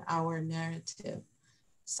own our narrative.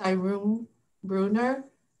 Cyrune Bruner,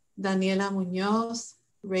 Daniela Munoz,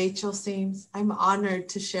 Rachel Sims, I'm honored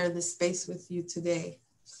to share this space with you today.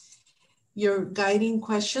 Your guiding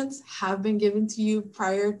questions have been given to you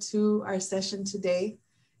prior to our session today.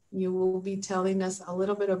 You will be telling us a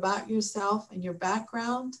little bit about yourself and your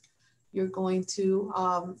background. You're going to,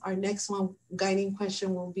 our next one guiding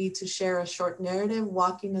question will be to share a short narrative,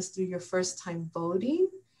 walking us through your first time voting.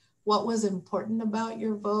 What was important about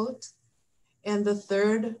your vote? And the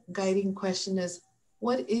third guiding question is,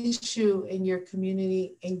 what issue in your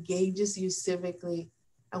community engages you civically?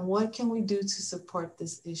 And what can we do to support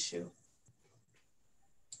this issue?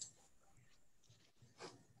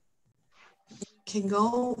 Can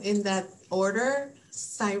go in that order: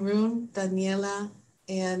 Cyrune, Daniela,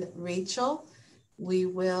 and Rachel.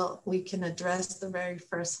 We can address the very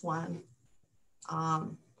first one.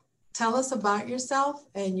 Tell us about yourself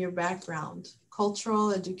and your background,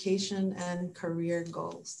 cultural, education, and career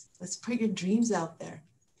goals. Let's put your dreams out there.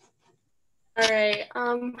 All right.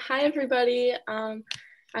 Hi, everybody.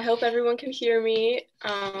 I hope everyone can hear me.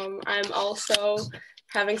 I'm also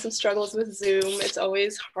having some struggles with Zoom. It's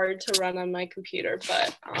always hard to run on my computer,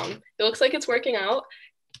 but it looks like it's working out.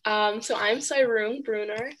 So I'm Cyrune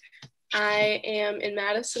Bruner. I am in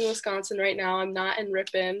Madison, Wisconsin right now. I'm not in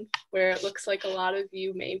Ripon, where it looks like a lot of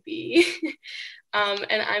you may be. And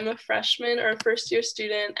I'm a freshman or a first year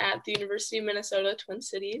student at the University of Minnesota, Twin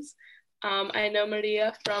Cities. I know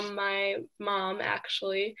Maria from my mom,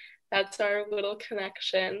 actually. That's our little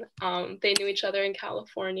connection. They knew each other in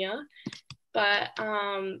California. But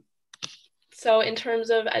so in terms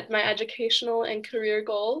of my educational and career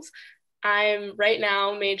goals, I'm right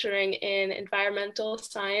now majoring in environmental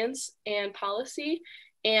science and policy,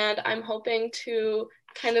 and I'm hoping to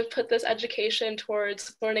kind of put this education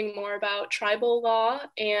towards learning more about tribal law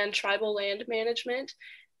and tribal land management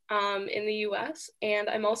in the US. And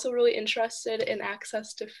I'm also really interested in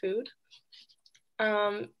access to food.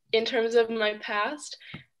 In terms of my past,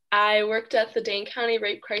 I worked at the Dane County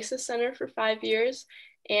Rape Crisis Center for 5 years,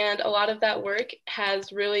 and a lot of that work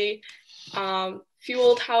has really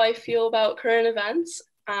fueled how I feel about current events.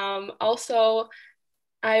 Also,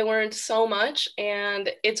 I learned so much, and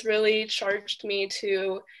it's really charged me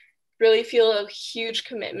to really feel a huge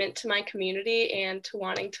commitment to my community and to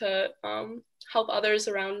wanting to help others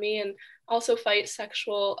around me, and also fight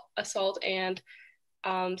sexual assault and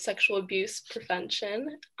sexual abuse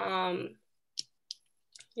prevention.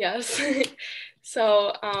 Yes.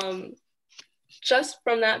 So just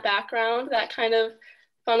from that background, that kind of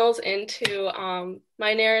funnels into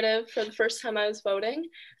my narrative for the first time I was voting.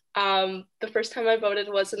 The first time I voted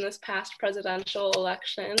was in this past presidential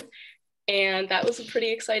election, and that was a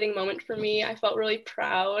pretty exciting moment for me. I felt really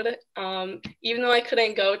proud, even though I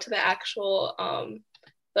couldn't go to the actual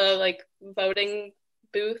the voting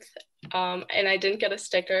booth, and I didn't get a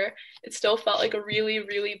sticker. It still felt like a really,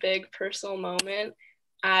 really big personal moment.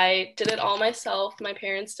 I did it all myself. My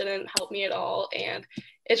parents didn't help me at all. And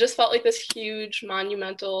it just felt like this huge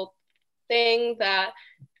monumental thing that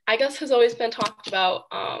I guess has always been talked about.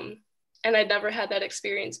 And I'd never had that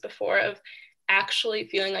experience before of actually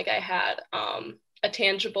feeling like I had a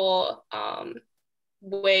tangible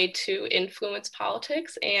way to influence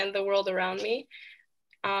politics and the world around me.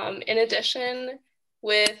 In addition,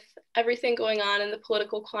 with everything going on in the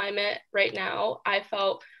political climate right now, I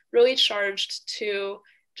felt really charged to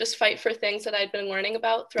just fight for things that I'd been learning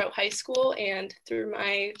about throughout high school and through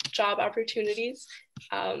my job opportunities,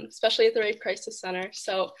 especially at the Rape Crisis Center.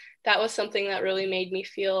 So that was something that really made me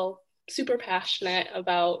feel super passionate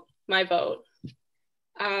about my vote.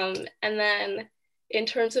 And then in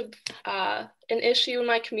terms of an issue in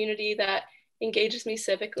my community that engages me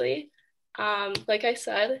civically, like I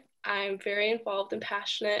said, I'm very involved and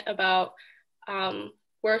passionate about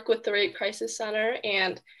work with the Rape Crisis Center,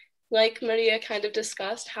 and like Maria kind of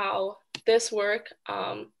discussed, how this work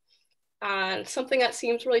on something that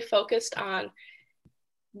seems really focused on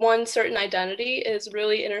one certain identity is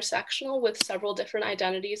really intersectional with several different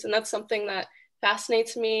identities. And that's something that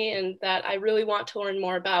fascinates me and that I really want to learn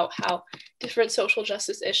more about, how different social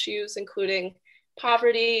justice issues, including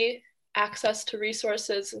poverty, access to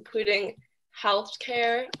resources, including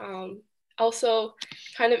healthcare, also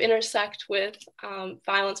kind of intersect with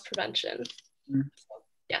violence prevention. So,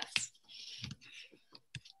 yes.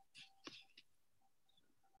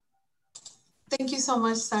 Thank you so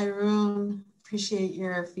much, Cyrune. Appreciate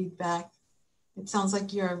your feedback. It sounds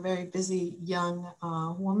like you're a very busy young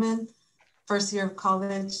woman, first year of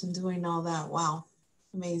college and doing all that. Wow,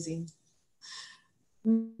 amazing.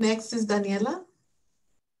 Next is Daniela.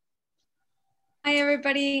 Hi,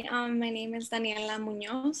 everybody. My name is Daniela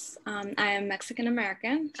Munoz. I am Mexican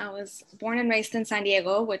American. I was born and raised in San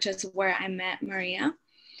Diego, which is where I met Maria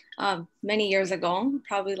many years ago,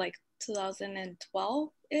 probably like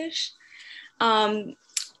 2012-ish.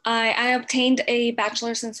 I obtained a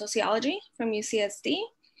bachelor's in sociology from UCSD.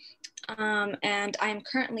 And I'm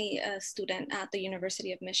currently a student at the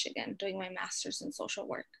University of Michigan doing my master's in social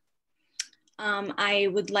work. I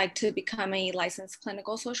would like to become a licensed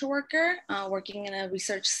clinical social worker, working in a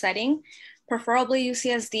research setting, preferably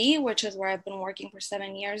UCSD, which is where I've been working for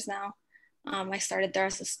 7 years now. I started there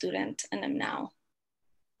as a student and am now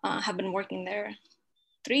have been working there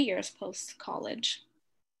 3 years post-college.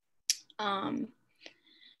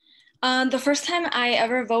 The first time I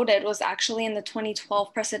ever voted was actually in the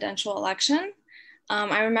 2012 presidential election.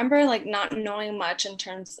 I remember like not knowing much in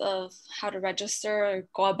terms of how to register or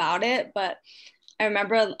go about it, but I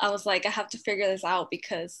remember I was like, I have to figure this out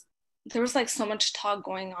because there was like so much talk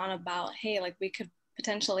going on about, hey, like we could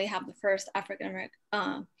potentially have the first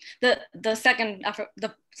African-American, Barack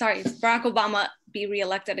Obama be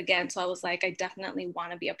reelected again. So I was like, I definitely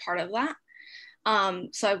want to be a part of that.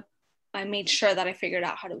 So I made sure that I figured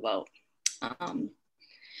out how to vote.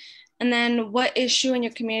 And then what issue in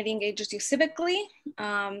your community engages you civically?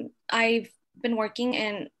 I've been working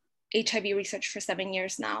in HIV research for 7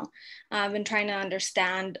 years now. I've been trying to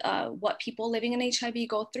understand what people living in HIV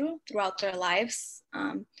go throughout their lives,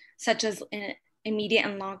 such as immediate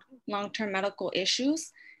and long-term medical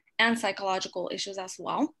issues and psychological issues as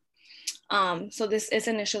well. So this is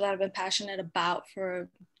an issue that I've been passionate about for,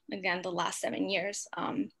 again, the last 7 years.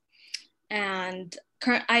 And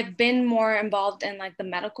I've been more involved in like the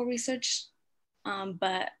medical research,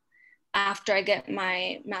 but after I get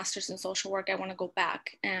my master's in social work, I want to go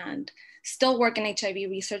back and still work in HIV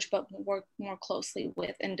research, but work more closely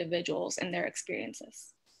with individuals and their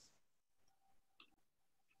experiences.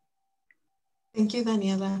 Thank you,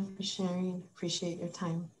 Daniela, for sharing. Appreciate your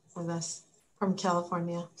time with us from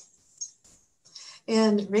California.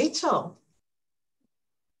 And Rachel.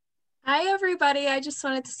 Hi, everybody. I just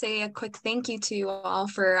wanted to say a quick thank you to you all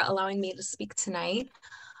for allowing me to speak tonight.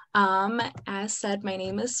 As said, my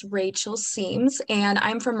name is Rachel Seams, and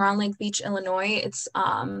I'm from Round Lake Beach, Illinois. It's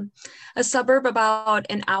a suburb about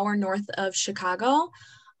an hour north of Chicago.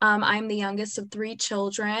 I'm the youngest of 3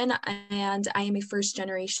 children, and I am a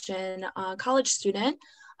first-generation college student.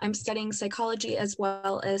 I'm studying psychology as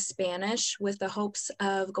well as Spanish with the hopes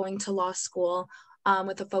of going to law school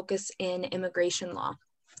with a focus in immigration law.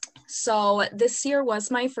 So this year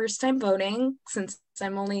was my first time voting since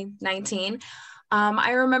I'm only 19.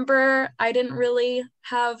 I remember I didn't really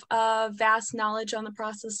have a vast knowledge on the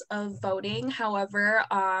process of voting. However,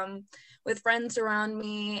 with friends around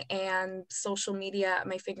me and social media at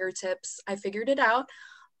my fingertips, I figured it out.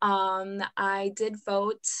 I did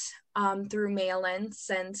vote through mail-in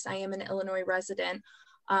since I am an Illinois resident.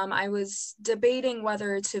 I was debating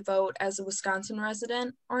whether to vote as a Wisconsin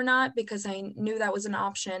resident or not because I knew that was an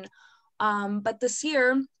option. But this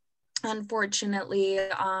year, unfortunately,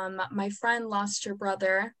 my friend lost her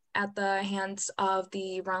brother at the hands of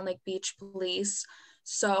the Round Lake Beach police.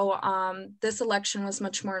 So this election was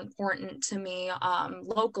much more important to me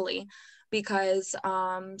locally because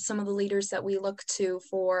some of the leaders that we look to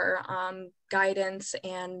for guidance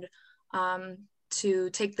and to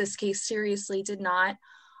take this case seriously did not.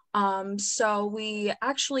 So we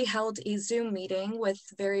actually held a Zoom meeting with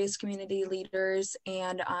various community leaders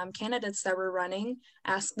and candidates that were running,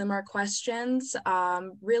 asked them our questions,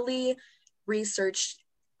 really researched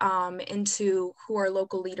into who our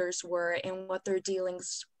local leaders were and what their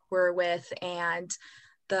dealings were with and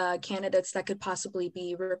the candidates that could possibly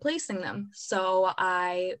be replacing them. So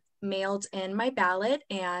I mailed in my ballot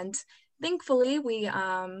and thankfully we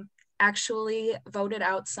actually voted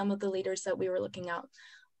out some of the leaders that we were looking out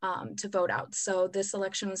to vote out. So this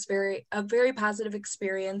election was a very positive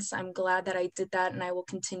experience. I'm glad that I did that and I will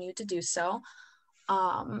continue to do so.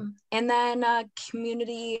 And then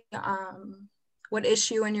community, what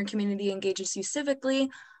issue in your community engages you civically?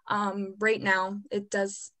 Right now, it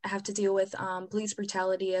does have to deal with police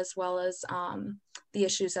brutality as well as the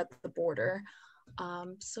issues at the border.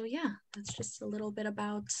 So yeah, that's just a little bit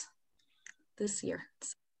about this year.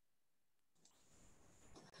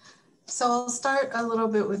 So I'll start a little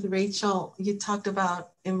bit with Rachel. You talked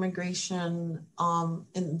about immigration and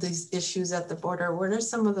these issues at the border. What are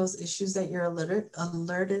some of those issues that you're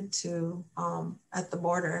alerted to at the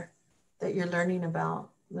border that you're learning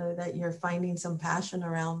about, that you're finding some passion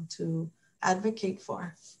around to advocate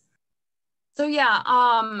for? So yeah,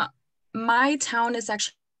 my town is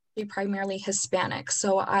actually primarily Hispanic.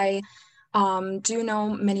 So I do know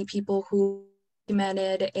many people who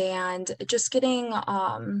documented and just getting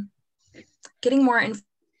more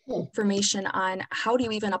information on how do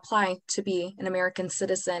you even apply to be an American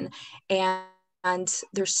citizen and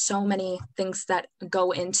there's so many things that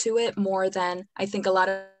go into it, more than I think a lot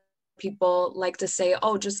of people like to say,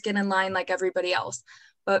 oh, just get in line like everybody else.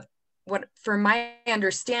 But from my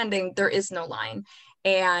understanding, there is no line.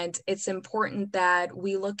 And it's important that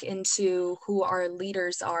we look into who our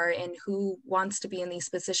leaders are and who wants to be in these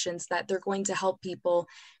positions, that they're going to help people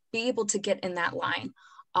be able to get in that line.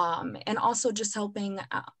 And also just helping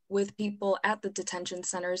with people at the detention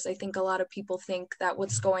centers. I think a lot of people think that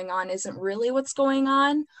what's going on isn't really what's going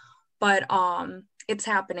on, but it's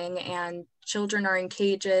happening, and children are in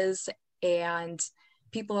cages and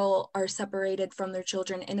people are separated from their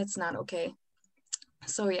children, and it's not okay.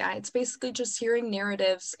 So yeah, it's basically just hearing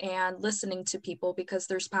narratives and listening to people, because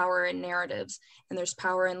there's power in narratives and there's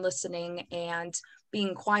power in listening and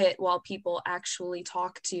being quiet while people actually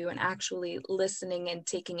talk to you, and actually listening and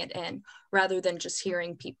taking it in rather than just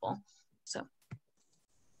hearing people. So.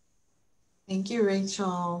 Thank you,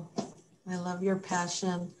 Rachel. I love your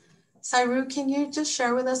passion. Sairu, can you just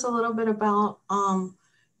share with us a little bit about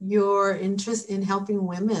your interest in helping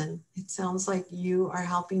women? It sounds like you are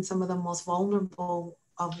helping some of the most vulnerable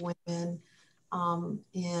of women.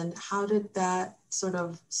 And how did that sort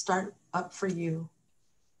of start up for you?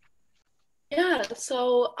 Yeah,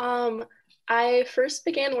 so I first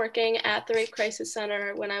began working at the Rape Crisis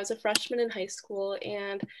Center when I was a freshman in high school,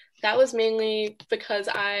 and that was mainly because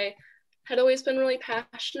I had always been really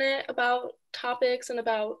passionate about topics and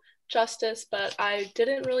about justice, but I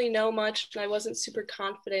didn't really know much and I wasn't super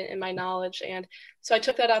confident in my knowledge. And so I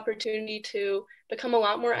took that opportunity to become a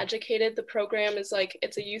lot more educated. The program is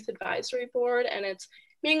it's a youth advisory board, and it's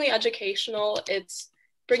mainly educational. It's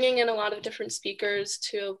bringing in a lot of different speakers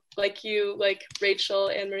to, like you, like Rachel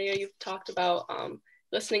and Maria, you've talked about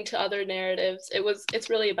listening to other narratives. It's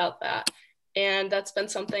really about that. And that's been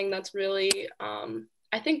something that's really,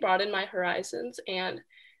 I think, broadened my horizons and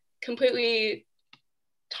completely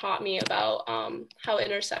taught me about how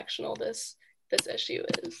intersectional this issue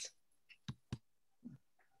is.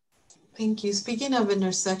 Thank you. Speaking of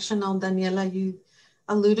intersectional, Daniela, you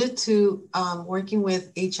alluded to working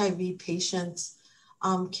with HIV patients.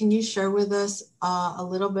 Can you share with us a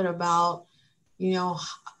little bit about,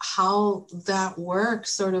 how that work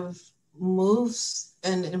sort of moves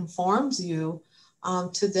and informs you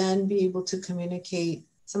to then be able to communicate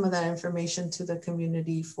some of that information to the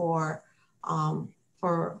community for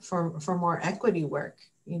more equity work,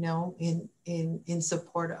 in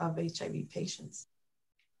support of HIV patients?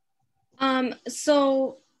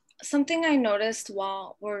 So something I noticed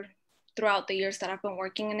throughout the years that I've been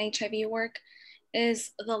working in HIV work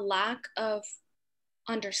is the lack of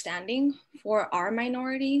understanding for our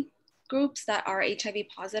minority groups that are HIV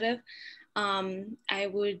positive. I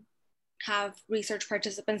would have research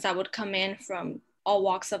participants that would come in from all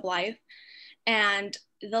walks of life, and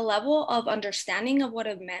the level of understanding of what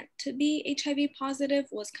it meant to be HIV positive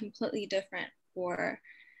was completely different for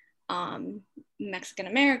Mexican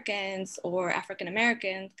Americans or African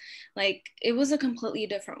Americans. Like, it was a completely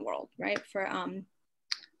different world, right? For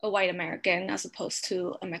a white American as opposed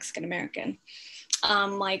to a Mexican American.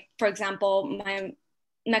 Like, for example, my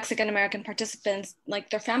Mexican American participants, like,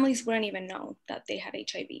 their families wouldn't even know that they had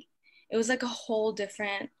HIV. It was like a whole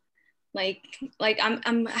different, I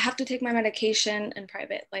have to take my medication in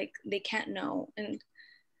private, like, they can't know. And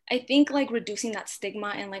I think reducing that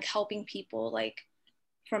stigma and helping people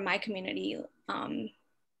from my community kind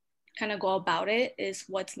of go about it is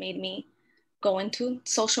what's made me go into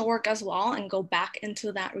social work as well, and go back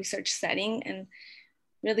into that research setting and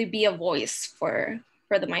really be a voice for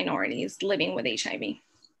the minorities living with HIV.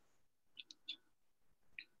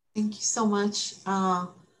 Thank you so much,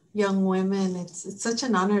 young women. It's such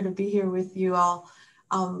an honor to be here with you all.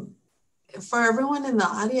 For everyone in the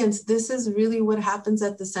audience, this is really what happens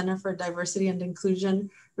at the Center for Diversity and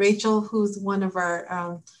Inclusion. Rachel, who's one of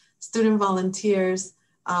our student volunteers,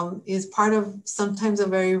 is part of sometimes a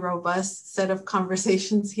very robust set of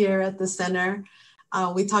conversations here at the center.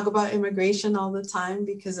 We talk about immigration all the time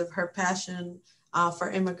because of her passion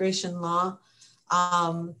for immigration law.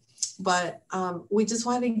 But we just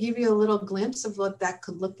wanted to give you a little glimpse of what that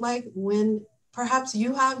could look like when perhaps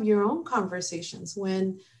you have your own conversations,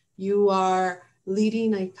 when you are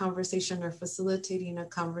leading a conversation or facilitating a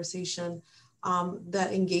conversation.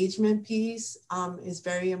 That engagement piece is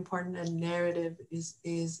very important, and narrative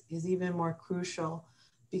is even more crucial,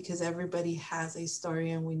 because everybody has a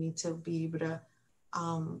story, and we need to be able to,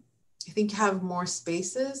 I think, have more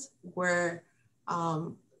spaces where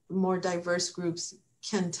more diverse groups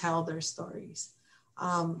can tell their stories.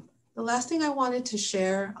 The last thing I wanted to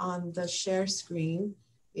share on the share screen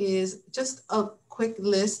is just a quick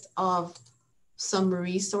list of some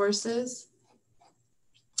resources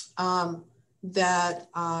that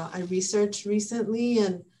I researched recently.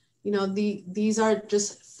 And, you know, these are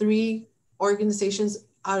just 3 organizations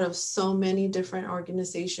out of so many different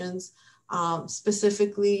organizations,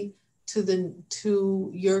 specifically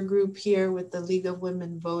to your group here with the League of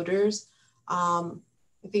Women Voters.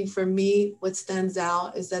 I think for me, what stands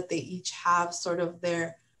out is that they each have sort of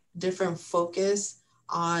their different focus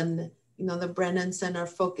on, you know, the Brennan Center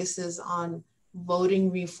focuses on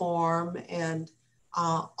voting reform and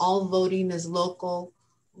all voting is local,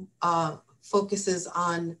 focuses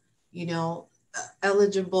on, you know,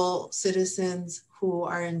 eligible citizens who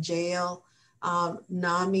are in jail.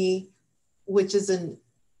 NAMI, which is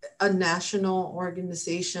a national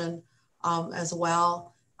organization as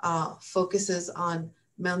well, focuses on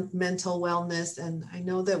mental wellness. And I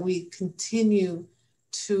know that we continue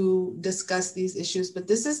to discuss these issues, but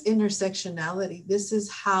this is intersectionality. This is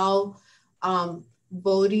how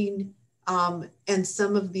voting and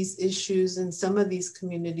some of these issues in some of these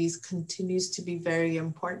communities continues to be very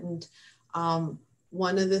important.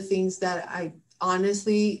 One of the things that I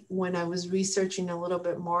honestly, when I was researching a little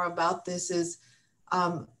bit more about this is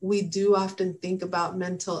we do often think about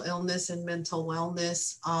mental illness and mental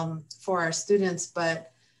wellness for our students,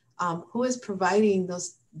 but who is providing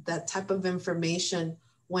that type of information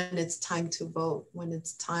when it's time to vote, when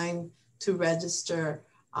it's time to register?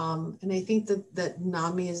 And I think that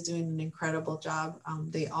NAMI is doing an incredible job.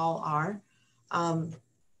 They all are.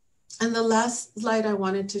 And the last slide I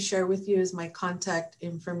wanted to share with you is my contact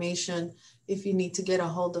information. If you need to get a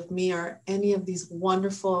hold of me or any of these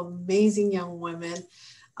wonderful, amazing young women,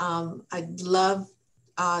 I'd love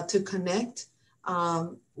to connect.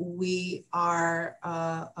 We are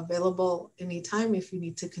available anytime if you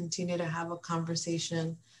need to continue to have a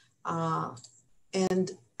conversation.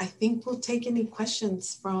 And I think we'll take any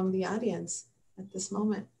questions from the audience at this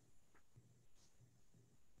moment.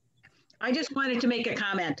 I just wanted to make a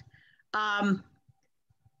comment. I'm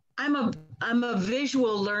a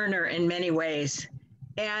visual learner in many ways,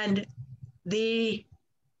 and the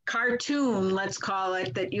cartoon, let's call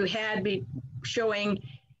it, that you had showing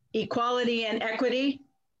equality and equity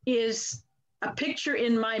is a picture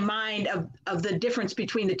in my mind of the difference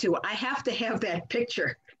between the two. I have to have that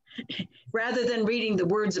picture rather than reading the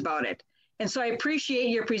words about it. And so I appreciate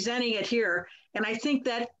your presenting it here. And I think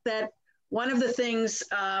that one of the things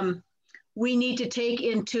we need to take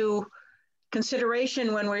into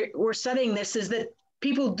consideration when we're studying this is that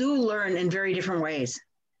people do learn in very different ways,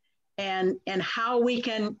 and how we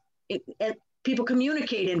can, people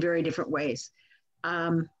communicate in very different ways.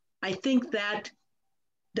 I think that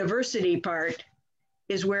diversity part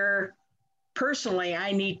is where personally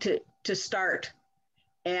I need to start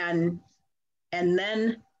and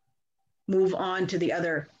then move on to the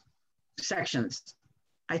other sections.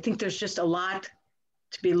 I think there's just a lot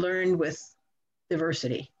to be learned with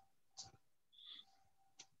diversity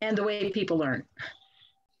and the way people learn.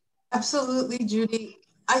 Absolutely, Judy.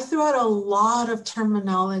 I threw out a lot of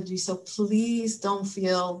terminology, so please don't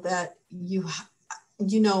feel that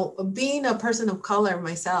you know, being a person of color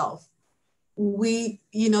myself,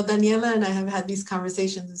 Daniela and I have had these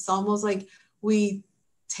conversations. It's almost like we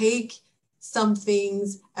take some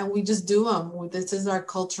things and we just do them. This is our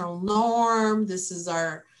cultural norm. This is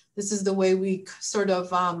the way we sort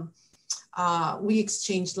of, we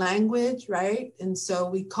exchange language, right? And so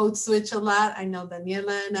we code switch a lot. I know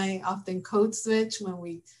Daniela and I often code switch when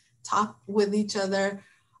we talk with each other.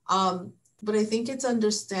 But I think it's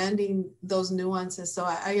understanding those nuances. So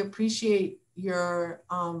I appreciate your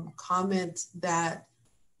comment that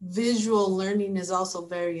visual learning is also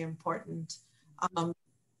very important.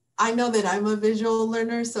 I know that I'm a visual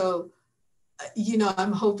learner, so,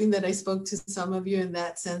 I'm hoping that I spoke to some of you in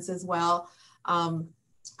that sense as well. I'm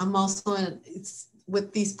also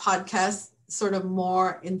with these podcasts, sort of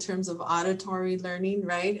more in terms of auditory learning,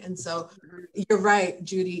 right? And so you're right,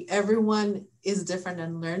 Judy, everyone is different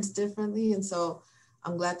and learns differently. And so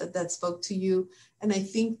I'm glad that spoke to you. And I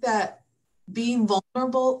think that being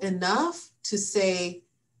vulnerable enough to say,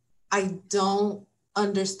 I don't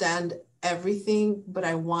understand everything, but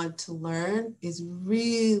I want to learn is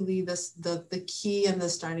really the key and the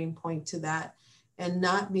starting point to that. And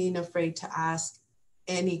not being afraid to ask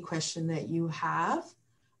any question that you have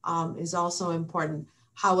is also important.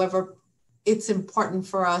 However, it's important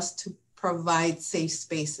for us to provide safe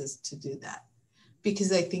spaces to do that,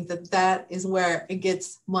 because I think that is where it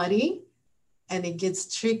gets muddy and it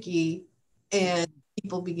gets tricky and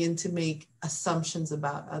people begin to make assumptions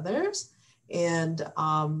about others. And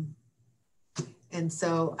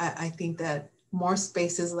so I think that more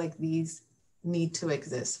spaces like these need to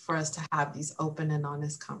exist for us to have these open and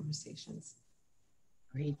honest conversations.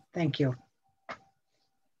 Great, thank you.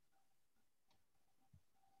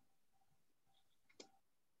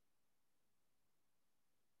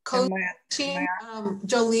 Code switching,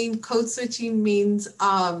 Jolene, code switching means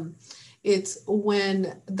it's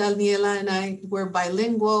when Daniela and I were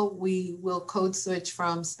bilingual, we will code switch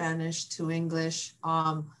from Spanish to English.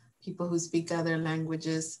 People who speak other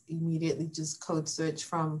languages immediately just code switch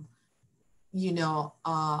from, you know,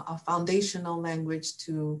 a foundational language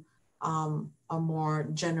to a more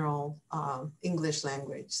general English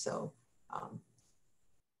language. So.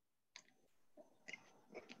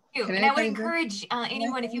 And I would encourage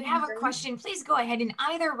anyone, if you have a question, please go ahead and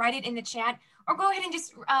either write it in the chat or go ahead and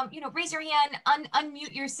just, you know, raise your hand,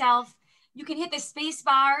 unmute yourself. You can hit the space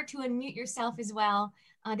bar to unmute yourself as well.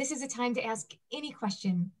 This is a time to ask any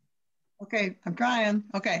question. Okay, I'm trying.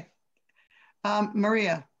 Okay.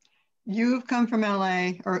 Maria, you've come from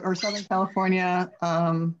LA or Southern California.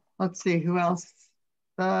 Let's see, who else?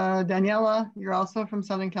 Daniela, you're also from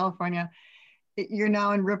Southern California. You're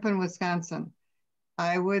now in Ripon, Wisconsin.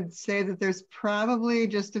 I would say that there's probably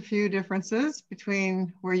just a few differences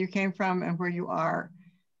between where you came from and where you are.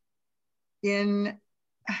 In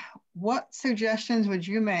what suggestions would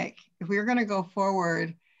you make if we were going to go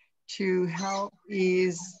forward to help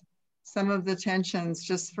ease some of the tensions?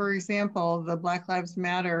 Just for example, the Black Lives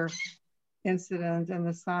Matter incident and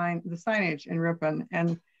the signage in Ripon,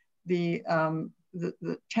 and the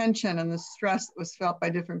tension and the stress that was felt by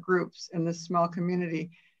different groups in this small community.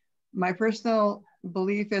 My personal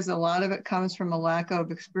belief is a lot of it comes from a lack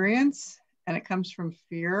of experience, and it comes from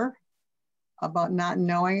fear about not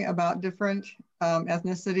knowing about different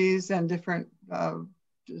ethnicities and different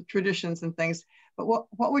traditions and things. But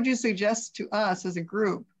what would you suggest to us as a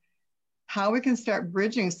group, how we can start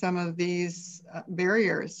bridging some of these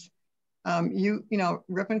barriers? You know,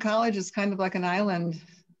 Ripon College is kind of like an island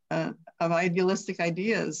of idealistic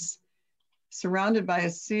ideas, surrounded by a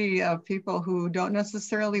sea of people who don't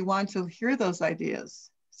necessarily want to hear those ideas.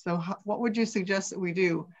 So what would you suggest that we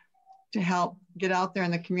do to help get out there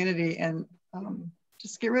in the community and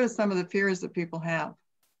just get rid of some of the fears that people have?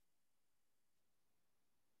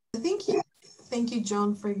 Thank you,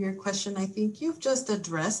 Joan, for your question. I think you've just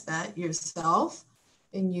addressed that yourself,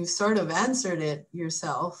 and you've sort of answered it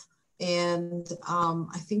yourself. And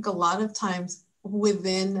I think a lot of times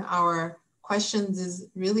within our questions is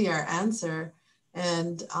really our answer.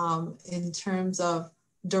 And in terms of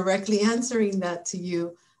directly answering that to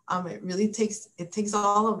you, it really takes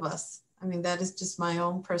all of us. I mean, that is just my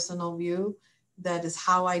own personal view. That is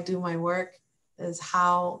how I do my work. That is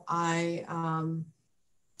how I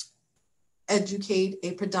educate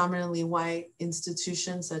a predominantly white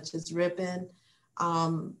institution such as Ripon.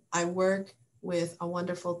 I work with a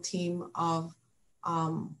wonderful team of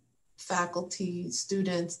faculty,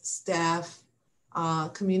 students, staff,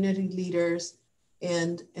 community leaders.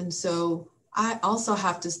 And so I also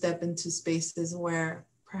have to step into spaces where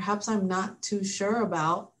perhaps I'm not too sure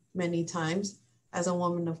about many times as a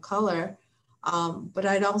woman of color. But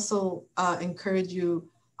I'd also encourage you,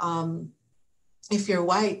 if you're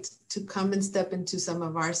white, to come and step into some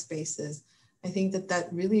of our spaces. I think that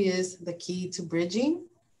that really is the key to bridging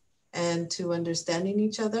and to understanding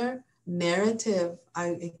each other. Narrative,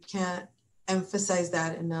 I can't emphasize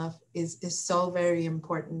that enough, is so very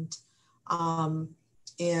important.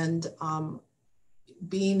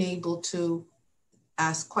 Being able to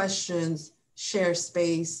ask questions, share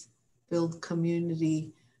space, build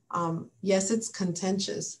community. Yes, it's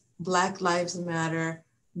contentious. Black Lives Matter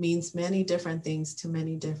means many different things to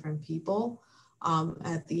many different people.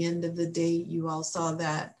 At the end of the day, you all saw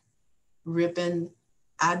that Ripon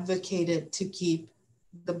advocated to keep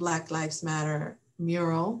the Black Lives Matter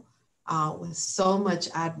mural with so much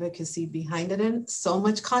advocacy behind it and so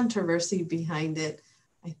much controversy behind it.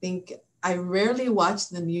 I think I rarely watch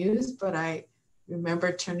the news, but I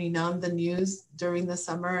remember turning on the news during the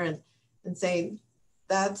summer and saying,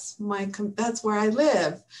 that's where I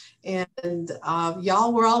live. And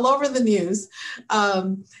y'all were all over the news.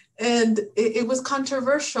 And it was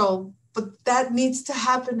controversial, but that needs to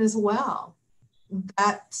happen as well.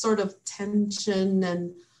 That sort of tension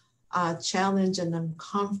and challenge and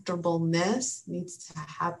uncomfortableness needs to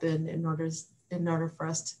happen in order for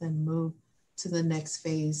us to then move to the next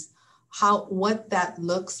phase. What that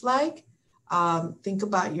looks like, think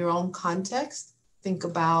about your own context, think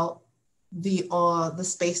about the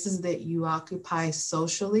spaces that you occupy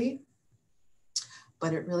socially,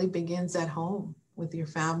 but it really begins at home with your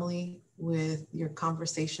family, with your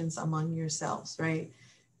conversations among yourselves, right?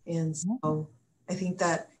 And so I think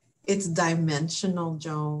that it's dimensional,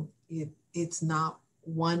 Joan. It's not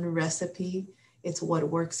one recipe. It's what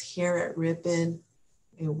works here at Ripon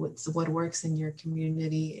It's what works in your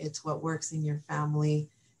community. It's what works in your family.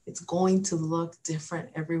 It's going to look different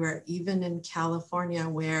everywhere, even in California,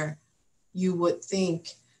 where you would think,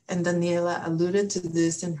 and Daniela alluded to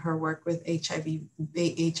this in her work with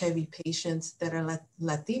HIV patients that are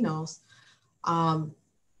Latinos,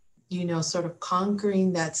 you know, sort of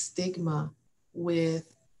conquering that stigma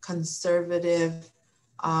with conservative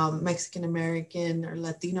Mexican-American or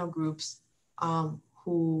Latino groups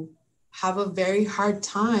who have a very hard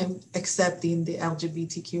time accepting the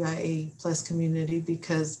LGBTQIA plus community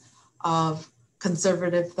because of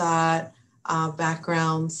conservative thought,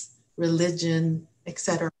 backgrounds, religion, et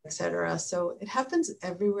cetera, et cetera. So it happens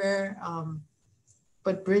everywhere,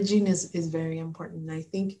 but bridging is very important. And I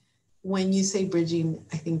think when you say bridging,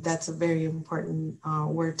 I think that's a very important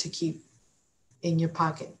word to keep in your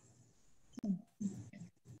pocket.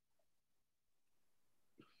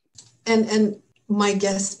 And my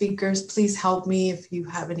guest speakers, please help me if you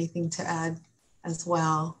have anything to add as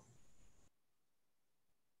well.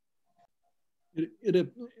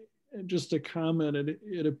 Just a comment,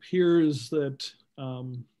 it appears that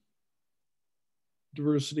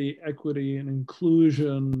diversity, equity, and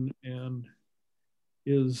inclusion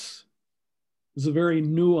is a very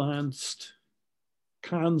nuanced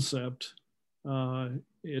concept. And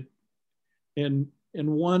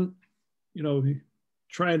one, you know,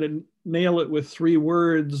 try to nail it with 3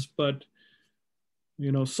 words, but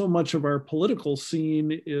you know, so much of our political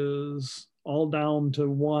scene is all down to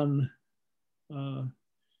one,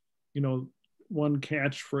 you know, one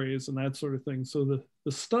catchphrase and that sort of thing. So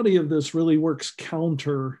the study of this really works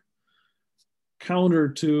counter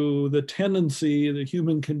to the tendency, the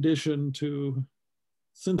human condition to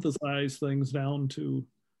synthesize things down to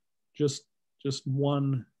just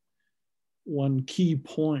one key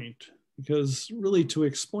point. Because really to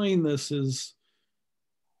explain this is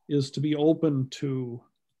to be open to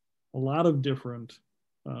a lot of different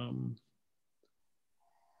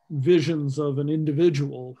visions of an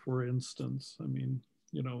individual, for instance. I mean,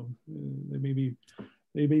 you know, they may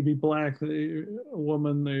be Black, a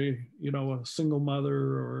woman, you know, a single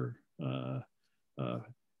mother, or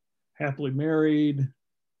happily married,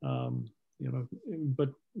 you know,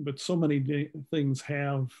 but so many things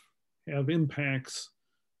have impacts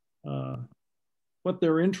what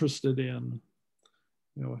they're interested in.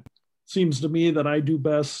 You know, it seems to me that I do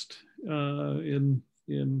best in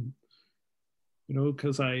you know,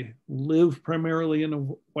 because I live primarily in a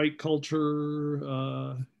white culture.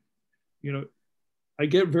 You know, I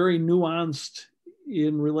get very nuanced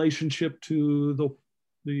in relationship to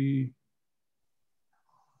the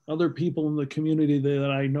other people in the community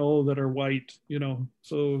that I know that are white. You know,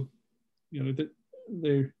 so you know that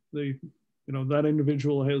they you know, that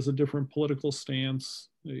individual has a different political stance,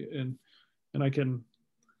 and I can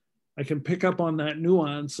pick up on that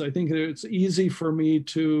nuance. I think it's easy for me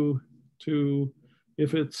to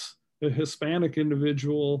if it's a Hispanic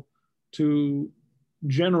individual, to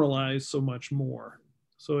generalize so much more.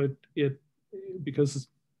 So it because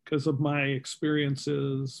of my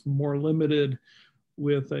experiences more limited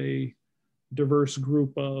with a diverse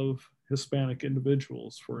group of Hispanic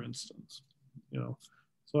individuals, for instance, you know.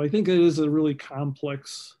 So I think it is a really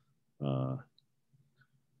complex, you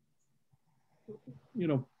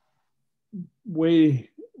know, way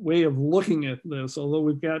of looking at this. Although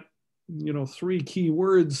we've got, you know, 3 key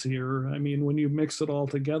words here. I mean, when you mix it all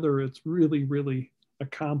together, it's really, really a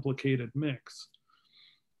complicated mix.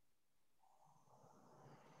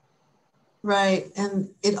 Right, and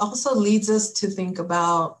it also leads us to think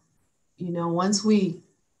about, you know, once we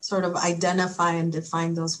sort of identify and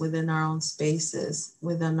define those within our own spaces,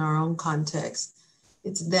 within our own context,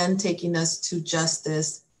 it's then taking us to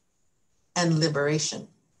justice and liberation.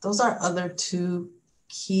 Those are other 2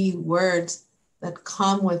 key words that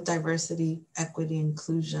come with diversity, equity,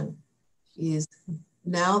 inclusion. Is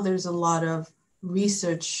now there's a lot of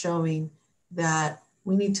research showing that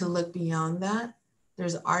we need to look beyond that.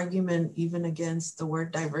 There's argument even against the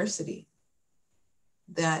word diversity,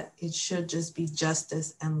 that it should just be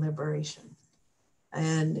justice and liberation.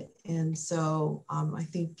 And so I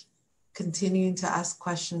think continuing to ask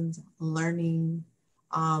questions, learning,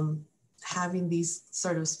 having these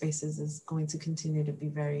sort of spaces is going to continue to be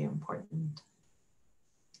very important.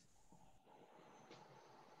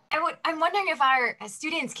 I'm wondering if our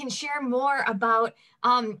students can share more about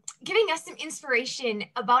giving us some inspiration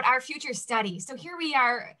about our future study. So here we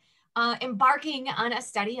are embarking on a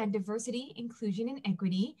study on diversity, inclusion, and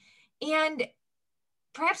equity. And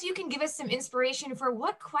perhaps you can give us some inspiration for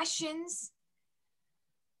what questions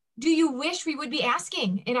do you wish we would be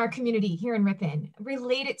asking in our community here in Ripon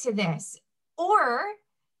related to this? Or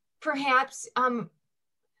perhaps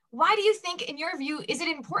why do you think, in your view, is it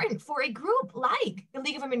important for a group like the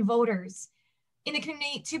League of Women Voters in the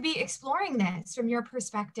community to be exploring this from your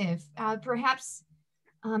perspective? Perhaps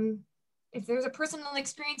if there's a personal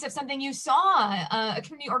experience of something you saw a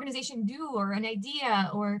community organization do, or an idea,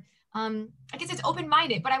 or I guess it's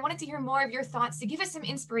open-minded, but I wanted to hear more of your thoughts to give us some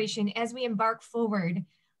inspiration as we embark forward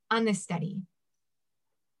on this study.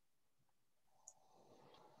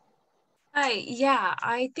 Hi, yeah,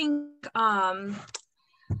 I think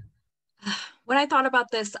when I thought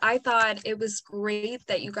about this, I thought it was great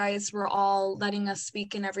that you guys were all letting us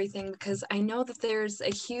speak and everything, because I know that there's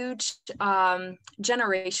a huge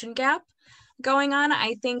generation gap going on.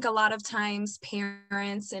 I think a lot of times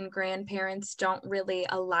parents and grandparents don't really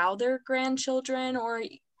allow their grandchildren or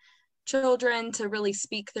children to really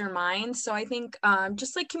speak their minds. So I think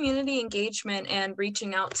just like community engagement and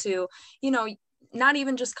reaching out to, you know, not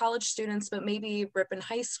even just college students, but maybe Ripon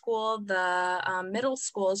High School, the middle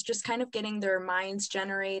schools, just kind of getting their minds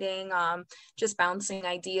generating, just bouncing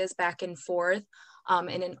ideas back and forth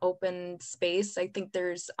in an open space. I think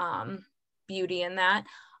there's beauty in that.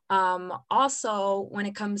 Also, when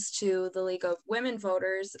it comes to the League of Women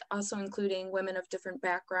Voters, also including women of different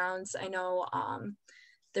backgrounds, I know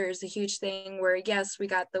there's a huge thing where, yes, we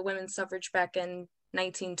got the women's suffrage back in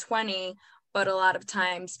 1920, but a lot of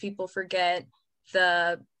times people forget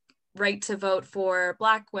the right to vote for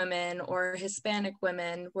Black women or Hispanic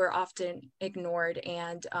women were often ignored,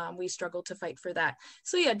 and we struggle to fight for that.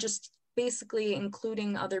 So yeah, just basically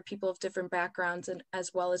including other people of different backgrounds and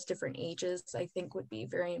as well as different ages, I think would be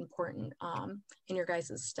very important in your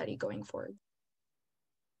guys' study going forward.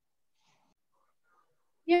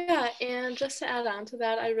 Yeah, and just to add on to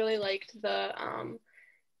that, I really liked the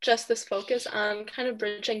just this focus on kind of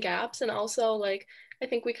bridging gaps, and also, like, I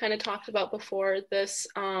think we kind of talked about before, this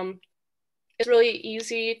it's really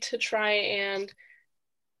easy to try and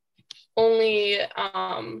only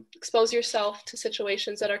expose yourself to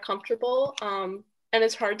situations that are comfortable, and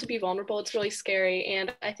it's hard to be vulnerable. It's really scary,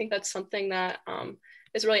 and I think that's something that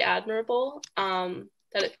is really admirable,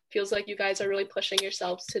 that it feels like you guys are really pushing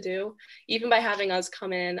yourselves to do, even by having us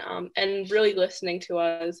come in and really listening to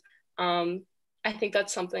us. I think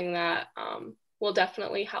that's something that will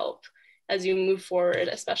definitely help as you move forward,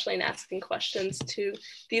 especially in asking questions to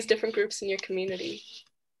these different groups in your community.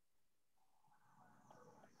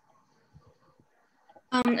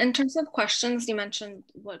 In terms of questions, you mentioned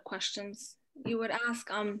what questions you would ask.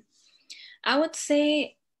 I would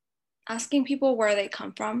say asking people where they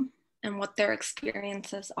come from and what their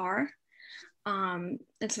experiences are.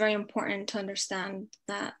 It's very important to understand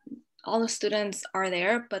that all the students are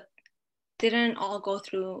there, but they didn't all go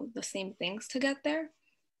through the same things to get there.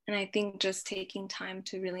 And I think just taking time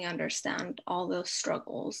to really understand all those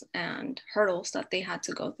struggles and hurdles that they had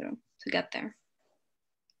to go through to get there.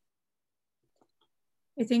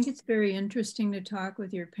 I think it's very interesting to talk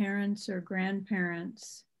with your parents or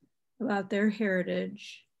grandparents about their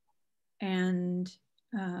heritage and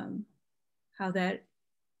how that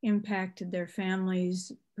impacted their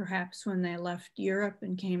families, perhaps when they left Europe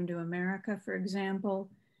and came to America, for example.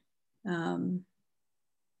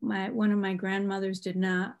 One of my grandmothers did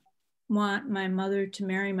not want my mother to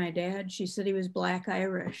marry my dad. She said he was Black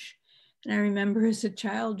Irish. And I remember as a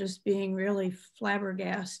child just being really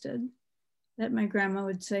flabbergasted that my grandma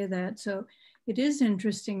would say that. So it is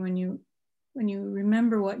interesting when you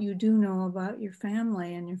remember what you do know about your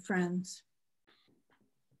family and your friends.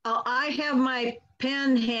 I have my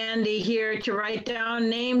pen handy here to write down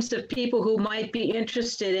names of people who might be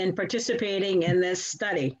interested in participating in this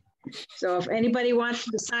study. So if anybody wants,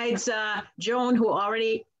 besides Joan, who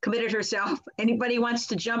already committed herself, anybody wants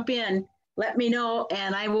to jump in, let me know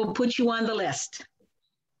and I will put you on the list.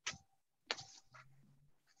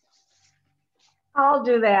 I'll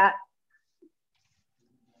do that.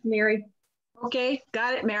 Mary. Okay,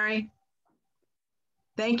 got it, Mary.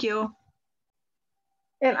 Thank you.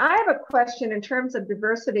 And I have a question in terms of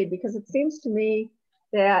diversity, because it seems to me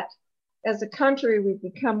that as a country, we've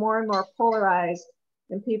become more and more polarized,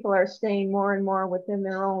 and people are staying more and more within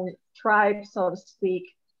their own tribe, so to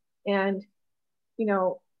speak. And, you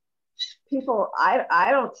know, people,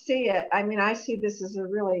 I don't see it. I mean, I see this as a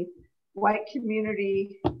really white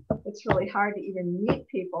community. It's really hard to even meet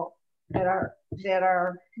people that are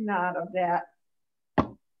not of that,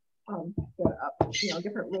 you know,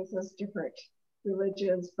 different races, different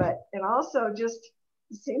religions, but it also just,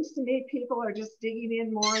 it seems to me people are just digging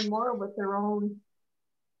in more and more with their own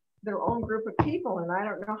group of people, and I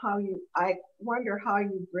don't know how I wonder how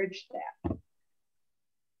you bridge that.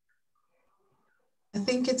 I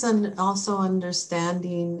think it's also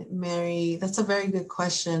understanding, Mary, that's a very good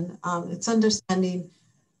question. It's understanding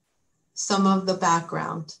some of the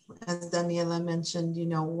background, as Daniela mentioned, you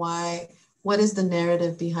know, what is the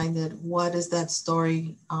narrative behind it? What is that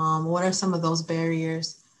story? What are some of those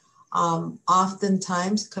barriers?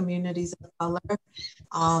 Oftentimes communities of color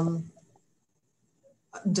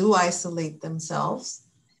do isolate themselves,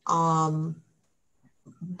 but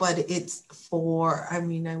it's for, I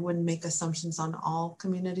mean, I wouldn't make assumptions on all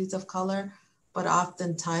communities of color, but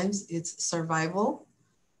oftentimes it's survival.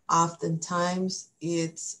 Oftentimes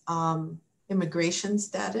it's immigration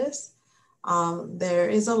status. There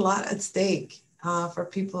is a lot at stake for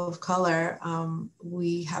people of color.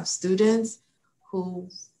 We have students who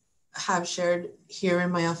have shared here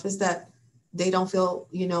in my office that they don't feel,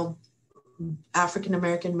 you know,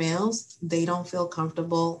 African-American males, they don't feel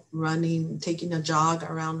comfortable running, taking a jog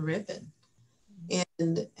around Ripon.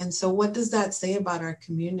 And so what does that say about our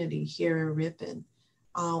community here in Ripon?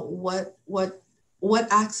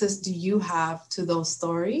 What access do you have to those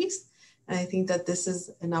stories? And I think that this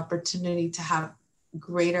is an opportunity to have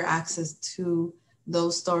greater access to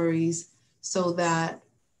those stories so that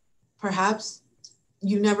perhaps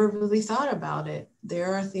you never really thought about it.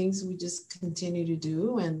 There are things we just continue to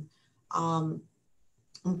do. And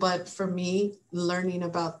but for me, learning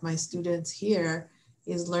about my students here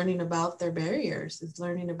is learning about their barriers, is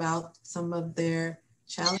learning about some of their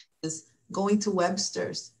challenges. Going to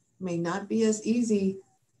Webster's may not be as easy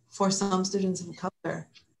for some students of color.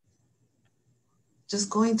 Just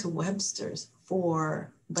going to Webster's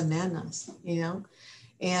for bananas, you know?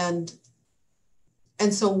 And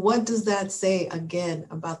so what does that say again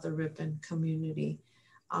about the Ripon community?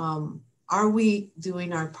 Are we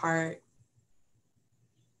doing our part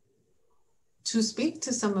to speak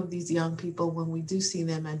to some of these young people when we do see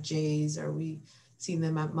them at Jay's or we see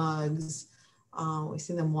them at Mugs, we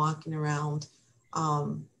see them walking around?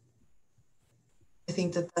 I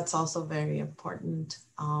think that that's also very important.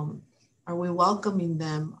 Are we welcoming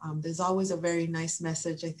them? There's always a very nice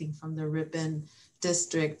message, I think, from the Ripon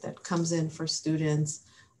district that comes in for students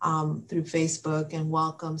through Facebook and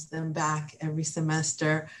welcomes them back every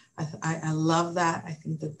semester. I love that. I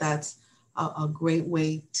think that that's a great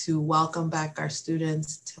way to welcome back our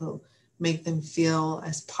students, to make them feel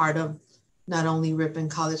as part of not only Ripon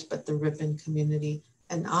College, but the Ripon community.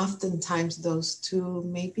 And oftentimes those two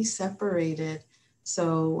may be separated.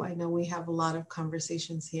 So I know we have a lot of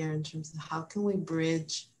conversations here in terms of how can we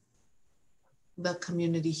bridge the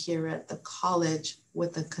community here at the college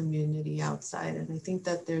with the community outside. And I think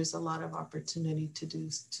that there's a lot of opportunity to do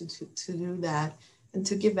that and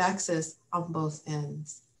to give access on both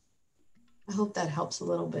ends. I hope that helps a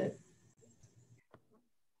little bit.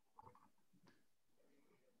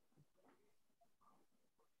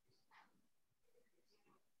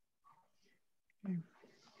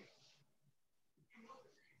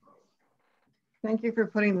 Thank you for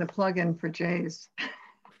putting the plug in for Jay's,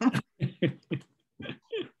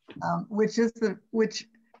 which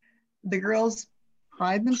the girls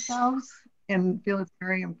pride themselves and feel it's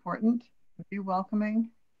very important to be welcoming.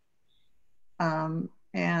 And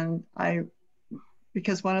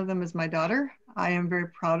because one of them is my daughter, I am very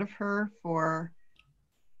proud of her for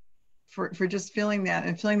just feeling that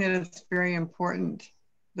and feeling that it's very important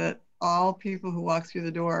that all people who walk through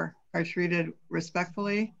the door are treated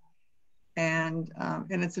respectfully. And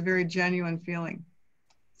it's a very genuine feeling.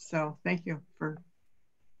 So thank you for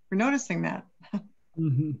noticing that.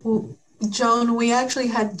 Mm-hmm. Well, Joan, we actually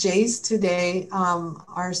had Jay's today.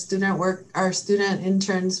 Our student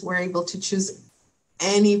interns were able to choose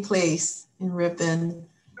any place in Ripon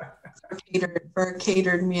for a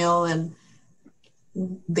catered meal, and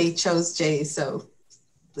they chose Jay's. So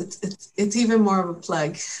it's even more of a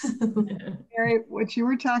plug. Mary, what you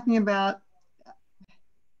were talking about,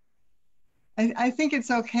 I think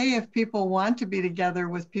it's okay if people want to be together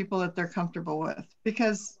with people that they're comfortable with,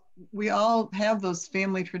 because we all have those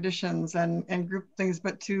family traditions and group things,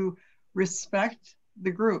 but to respect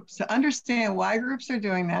the groups, to understand why groups are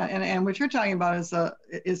doing that. And what you're talking about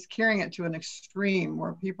is carrying it to an extreme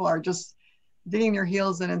where people are just digging their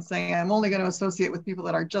heels in and saying, I'm only going to associate with people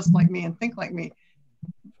that are just like me and think like me.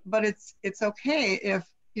 But it's okay if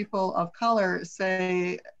people of color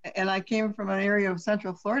say, and I came from an area of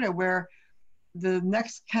Central Florida where the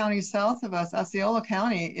next county south of us, Osceola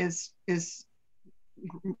County, is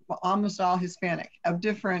almost all Hispanic, of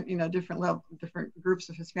different groups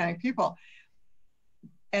of Hispanic people.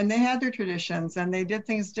 And they had their traditions and they did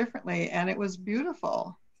things differently, and it was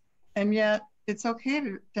beautiful. And yet it's okay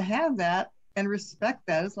to have that and respect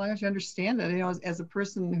that, as long as you understand it, as a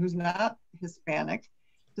person who's not Hispanic,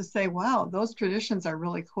 to say, wow, those traditions are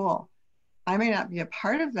really cool. I may not be a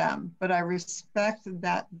part of them, but I respect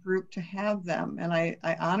that group to have them, and I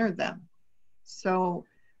honor them. So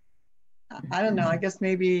I don't know, I guess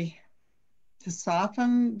maybe to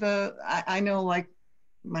soften I know like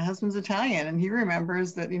my husband's Italian and he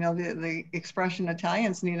remembers that, the expression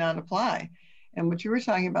Italians need not apply. And what you were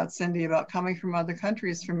talking about, Cindy, about coming from other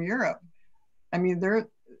countries from Europe, I mean,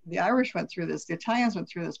 the Irish went through this, the Italians went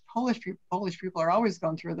through this, Polish people are always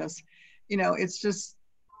going through this. It's just,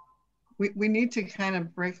 we need to kind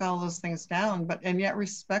of break all those things down, and yet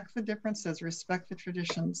respect the differences, respect the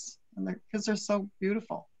traditions, because they're so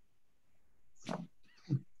beautiful. So.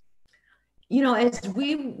 As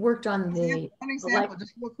we worked on the one example,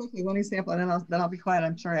 just real quickly, one example, and then I'll be quiet.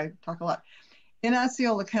 I'm sorry, I talk a lot. In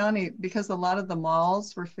Osceola County, because a lot of the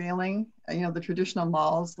malls were failing, the traditional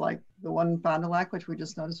malls, like the one in Fond du Lac, which we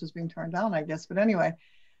just noticed was being torn down, I guess. But anyway,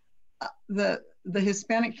 the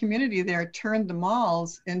Hispanic community there turned the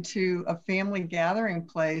malls into a family gathering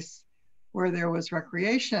place where there was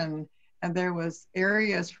recreation and there was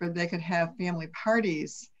areas where they could have family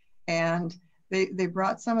parties. And they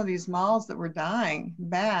brought some of these malls that were dying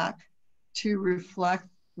back to reflect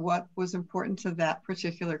what was important to that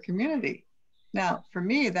particular community. Now, for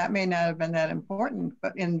me, that may not have been that important,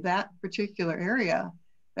 but in that particular area,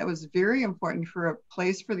 that was very important for a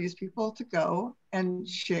place for these people to go and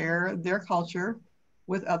share their culture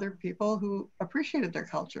with other people who appreciated their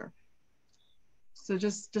culture. So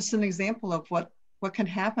just an example of what can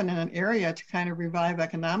happen in an area to kind of revive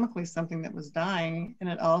economically something that was dying, and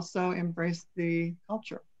it also embraced the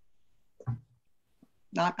culture.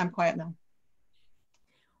 I'm quiet now.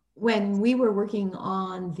 When we were working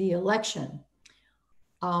on the election,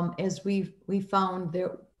 as we found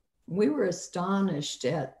there, we were astonished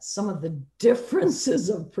at some of the differences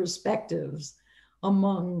of perspectives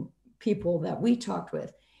among people that we talked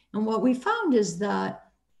with. And what we found is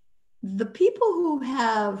that the people who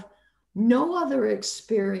have no other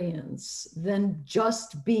experience than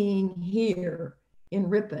just being here in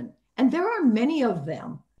Ripon, and there are many of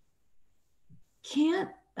them, can't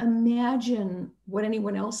imagine what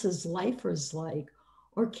anyone else's life is like,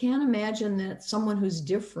 or can't imagine that someone who's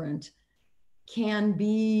different can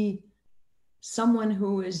be someone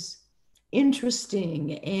who is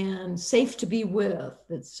interesting and safe to be with,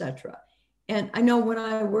 etc. And I know when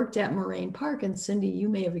I worked at Moraine Park, and Cindy, you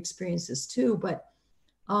may have experienced this too, but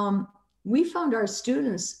we found our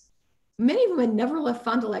students, many of them had never left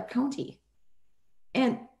Fond du Lac County.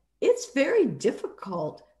 And it's very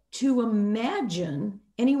difficult to imagine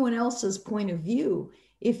anyone else's point of view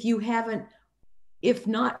if you haven't, if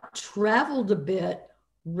not traveled a bit,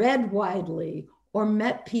 read widely, or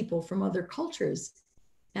met people from other cultures.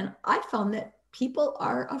 And I found that people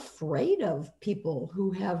are afraid of people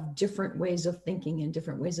who have different ways of thinking and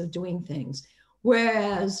different ways of doing things.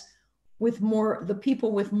 Whereas the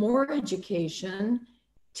people with more education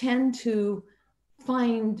tend to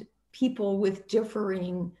find people with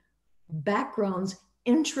differing backgrounds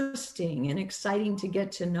interesting and exciting to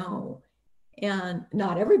get to know. And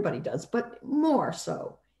not everybody does, but more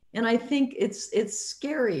so. And I think it's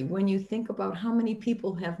scary when you think about how many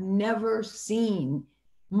people have never seen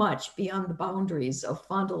much beyond the boundaries of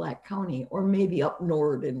Fond du Lac County, or maybe up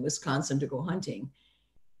north in Wisconsin to go hunting.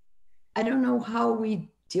 I don't know how we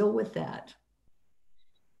deal with that.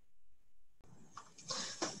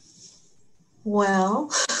 Well,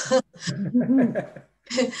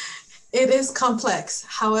 it is complex.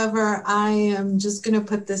 However, I am just going to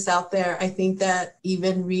put this out there. I think that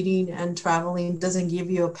even reading and traveling doesn't give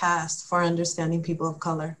you a pass for understanding people of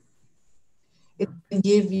color. It can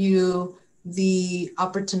give you the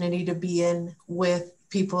opportunity to be in with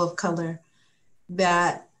people of color,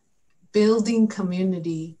 that building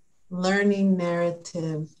community, learning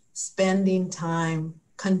narrative, spending time,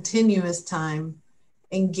 continuous time,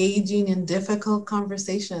 engaging in difficult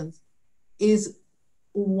conversations is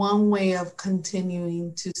one way of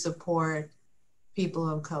continuing to support people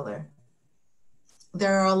of color.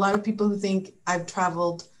 There are a lot of people who think I've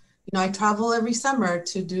traveled, I travel every summer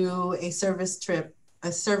to do a service trip,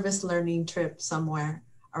 a service learning trip somewhere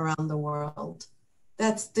around the world.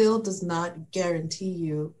 That still does not guarantee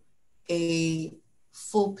you a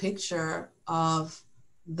full picture of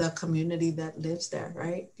the community that lives there,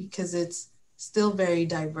 right? Because it's still very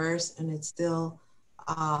diverse and it's still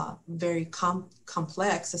very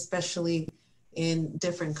complex, especially in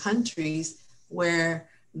different countries where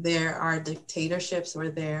there are dictatorships, where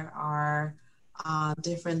there are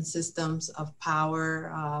different systems of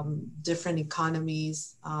power, different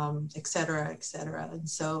economies, et cetera, et cetera. And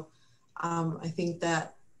so I think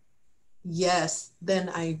that, yes, then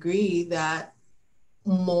I agree that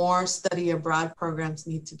more study abroad programs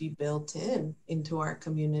need to be built into our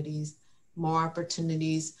communities, more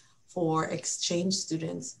opportunities for exchange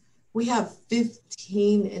students we have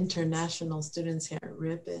 15 international students here at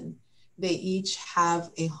Ripon. They each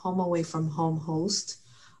have a home away from home host.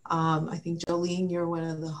 I think Jolene, you're one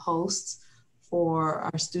of the hosts for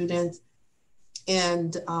our students,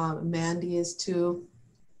 and Mandy is too.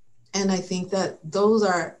 And I think that those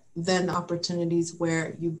are then opportunities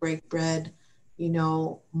where you break bread, you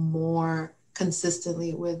know, more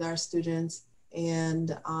consistently with our students, and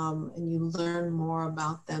you learn more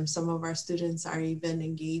about them. Some of our students are even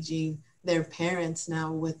engaging their parents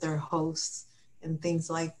now with their hosts and things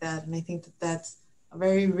like that. And I think that that's a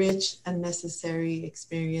very rich and necessary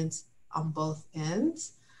experience on both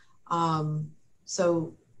ends.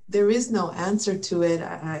 So there is no answer to it.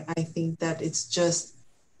 I think that it's just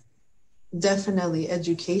definitely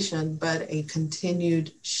education, but a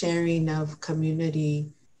continued sharing of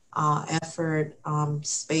community effort,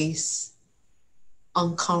 space,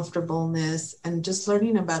 uncomfortableness, and just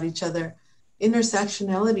learning about each other.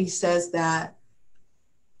 Intersectionality says that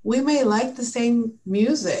we may like the same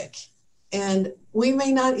music and we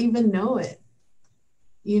may not even know it.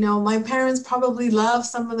 You know, my parents probably love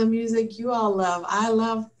some of the music you all love. I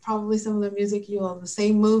love probably some of the music you all, the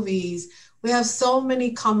same movies. We have so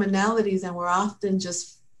many commonalities, and we're often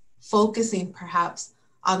just focusing perhaps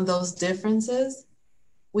on those differences.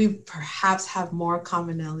 We perhaps have more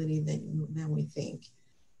commonality than we think.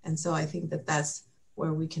 And so I think that that's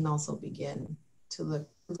where we can also begin to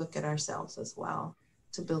look at ourselves as well,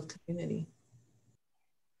 to build community.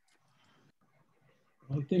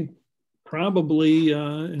 I think probably,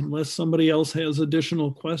 unless somebody else has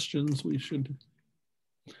additional questions, we should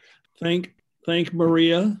thank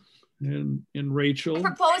Maria and Rachel. I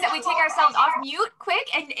propose that we take ourselves off mute quick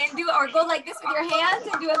and do, or go like this with your hands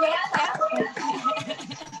and do a hand clap.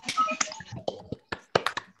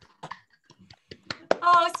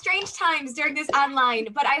 Oh, strange times during this online,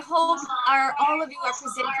 but I hope all of you are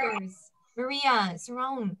presenters. Maria,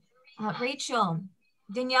 Saron, Rachel,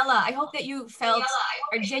 Daniela, I hope that you felt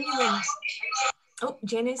our genuine. Oh,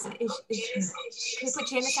 Janice, can we put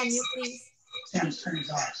Janice on mute, please?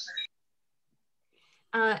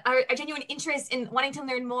 Our genuine interest in wanting to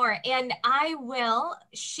learn more. And I will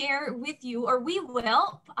share with you, or we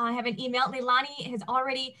will have an email. Leilani has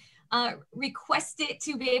already requested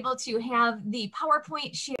to be able to have the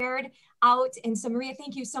PowerPoint shared out. And so Maria,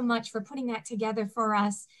 thank you so much for putting that together for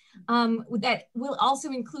us. That will also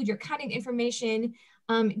include your contact information.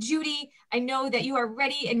 Judy, I know that you are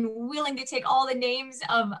ready and willing to take all the names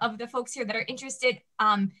of the folks here that are interested.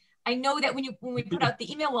 I know that when we put out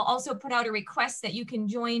the email, we'll also put out a request that you can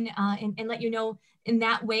join and let you know in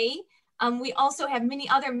that way. We also have many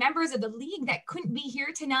other members of the league that couldn't be here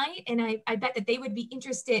tonight, and I bet that they would be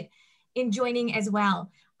interested in joining as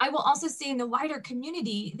well. I will also say in the wider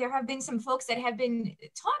community, there have been some folks that have been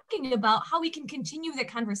talking about how we can continue the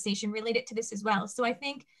conversation related to this as well. So I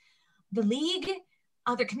think the league,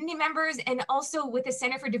 other community members, and also with the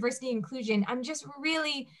Center for Diversity and Inclusion, I'm just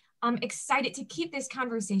really excited to keep this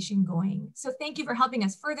conversation going. So thank you for helping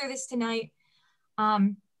us further this tonight.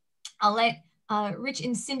 I'll let Rich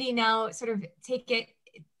and Cindy now sort of take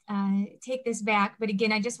this back. But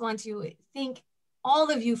again, I just want to thank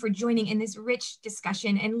all of you for joining in this rich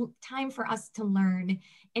discussion and time for us to learn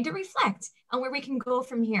and to reflect on where we can go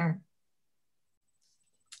from here.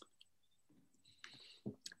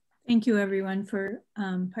 Thank you everyone for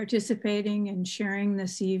participating and sharing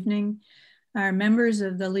this evening. Our members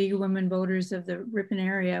of the League of Women Voters of the Ripon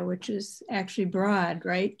area, which is actually broad,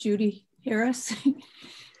 right? Judy Harris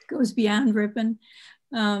goes beyond Ripon.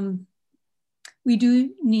 We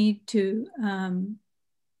do need to,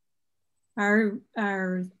 our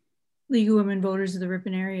League of Women Voters of the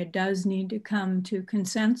Ripon area does need to come to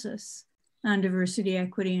consensus on diversity,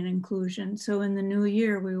 equity, and inclusion. So in the new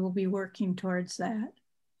year, we will be working towards that.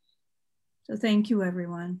 So thank you,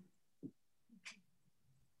 everyone.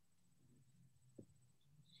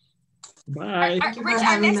 Bye. Rich,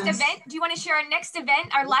 our next event, do you want to share our next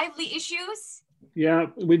event, our lively issues? Yeah,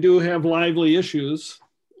 we do have lively issues,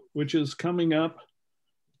 which is coming up.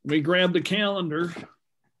 We grabbed a calendar.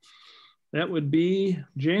 That would be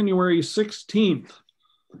January 16th.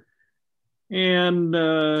 And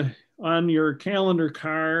on your calendar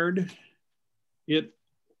card, it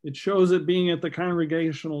shows it being at the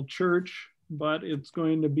Congregational Church, but it's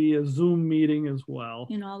going to be a Zoom meeting as well.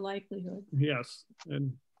 In all likelihood. Yes,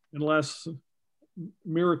 and unless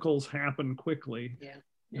miracles happen quickly.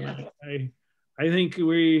 Yeah. I think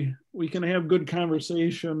we can have good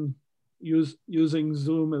conversation using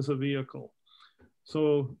Zoom as a vehicle.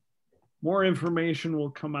 So more information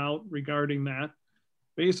will come out regarding that.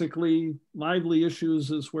 Basically, lively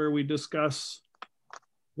issues is where we discuss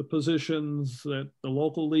the positions that the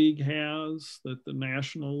local league has, that the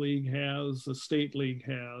national league has, the state league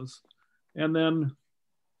has, and then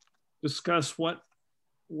discuss what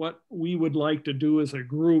we would like to do as a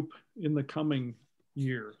group in the coming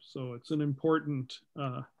year. So it's an important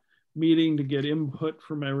meeting to get input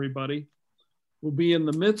from everybody. We'll be in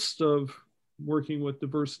the midst of working with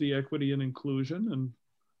diversity, equity, and inclusion. And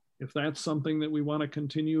if that's something that we want to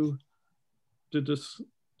continue to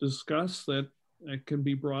discuss, that can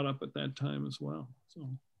be brought up at that time as well. So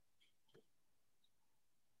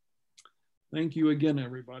thank you again,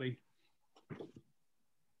 everybody.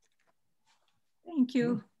 Thank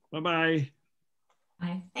you. Bye-bye.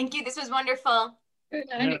 Bye. Thank you. This was wonderful. Good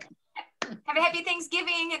night. Have a happy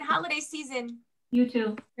Thanksgiving and holiday season. You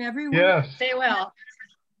too. Everyone. Yes. Stay well.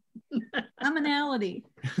 Commonality.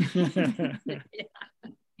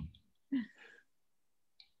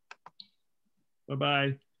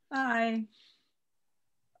 Bye-bye. Bye.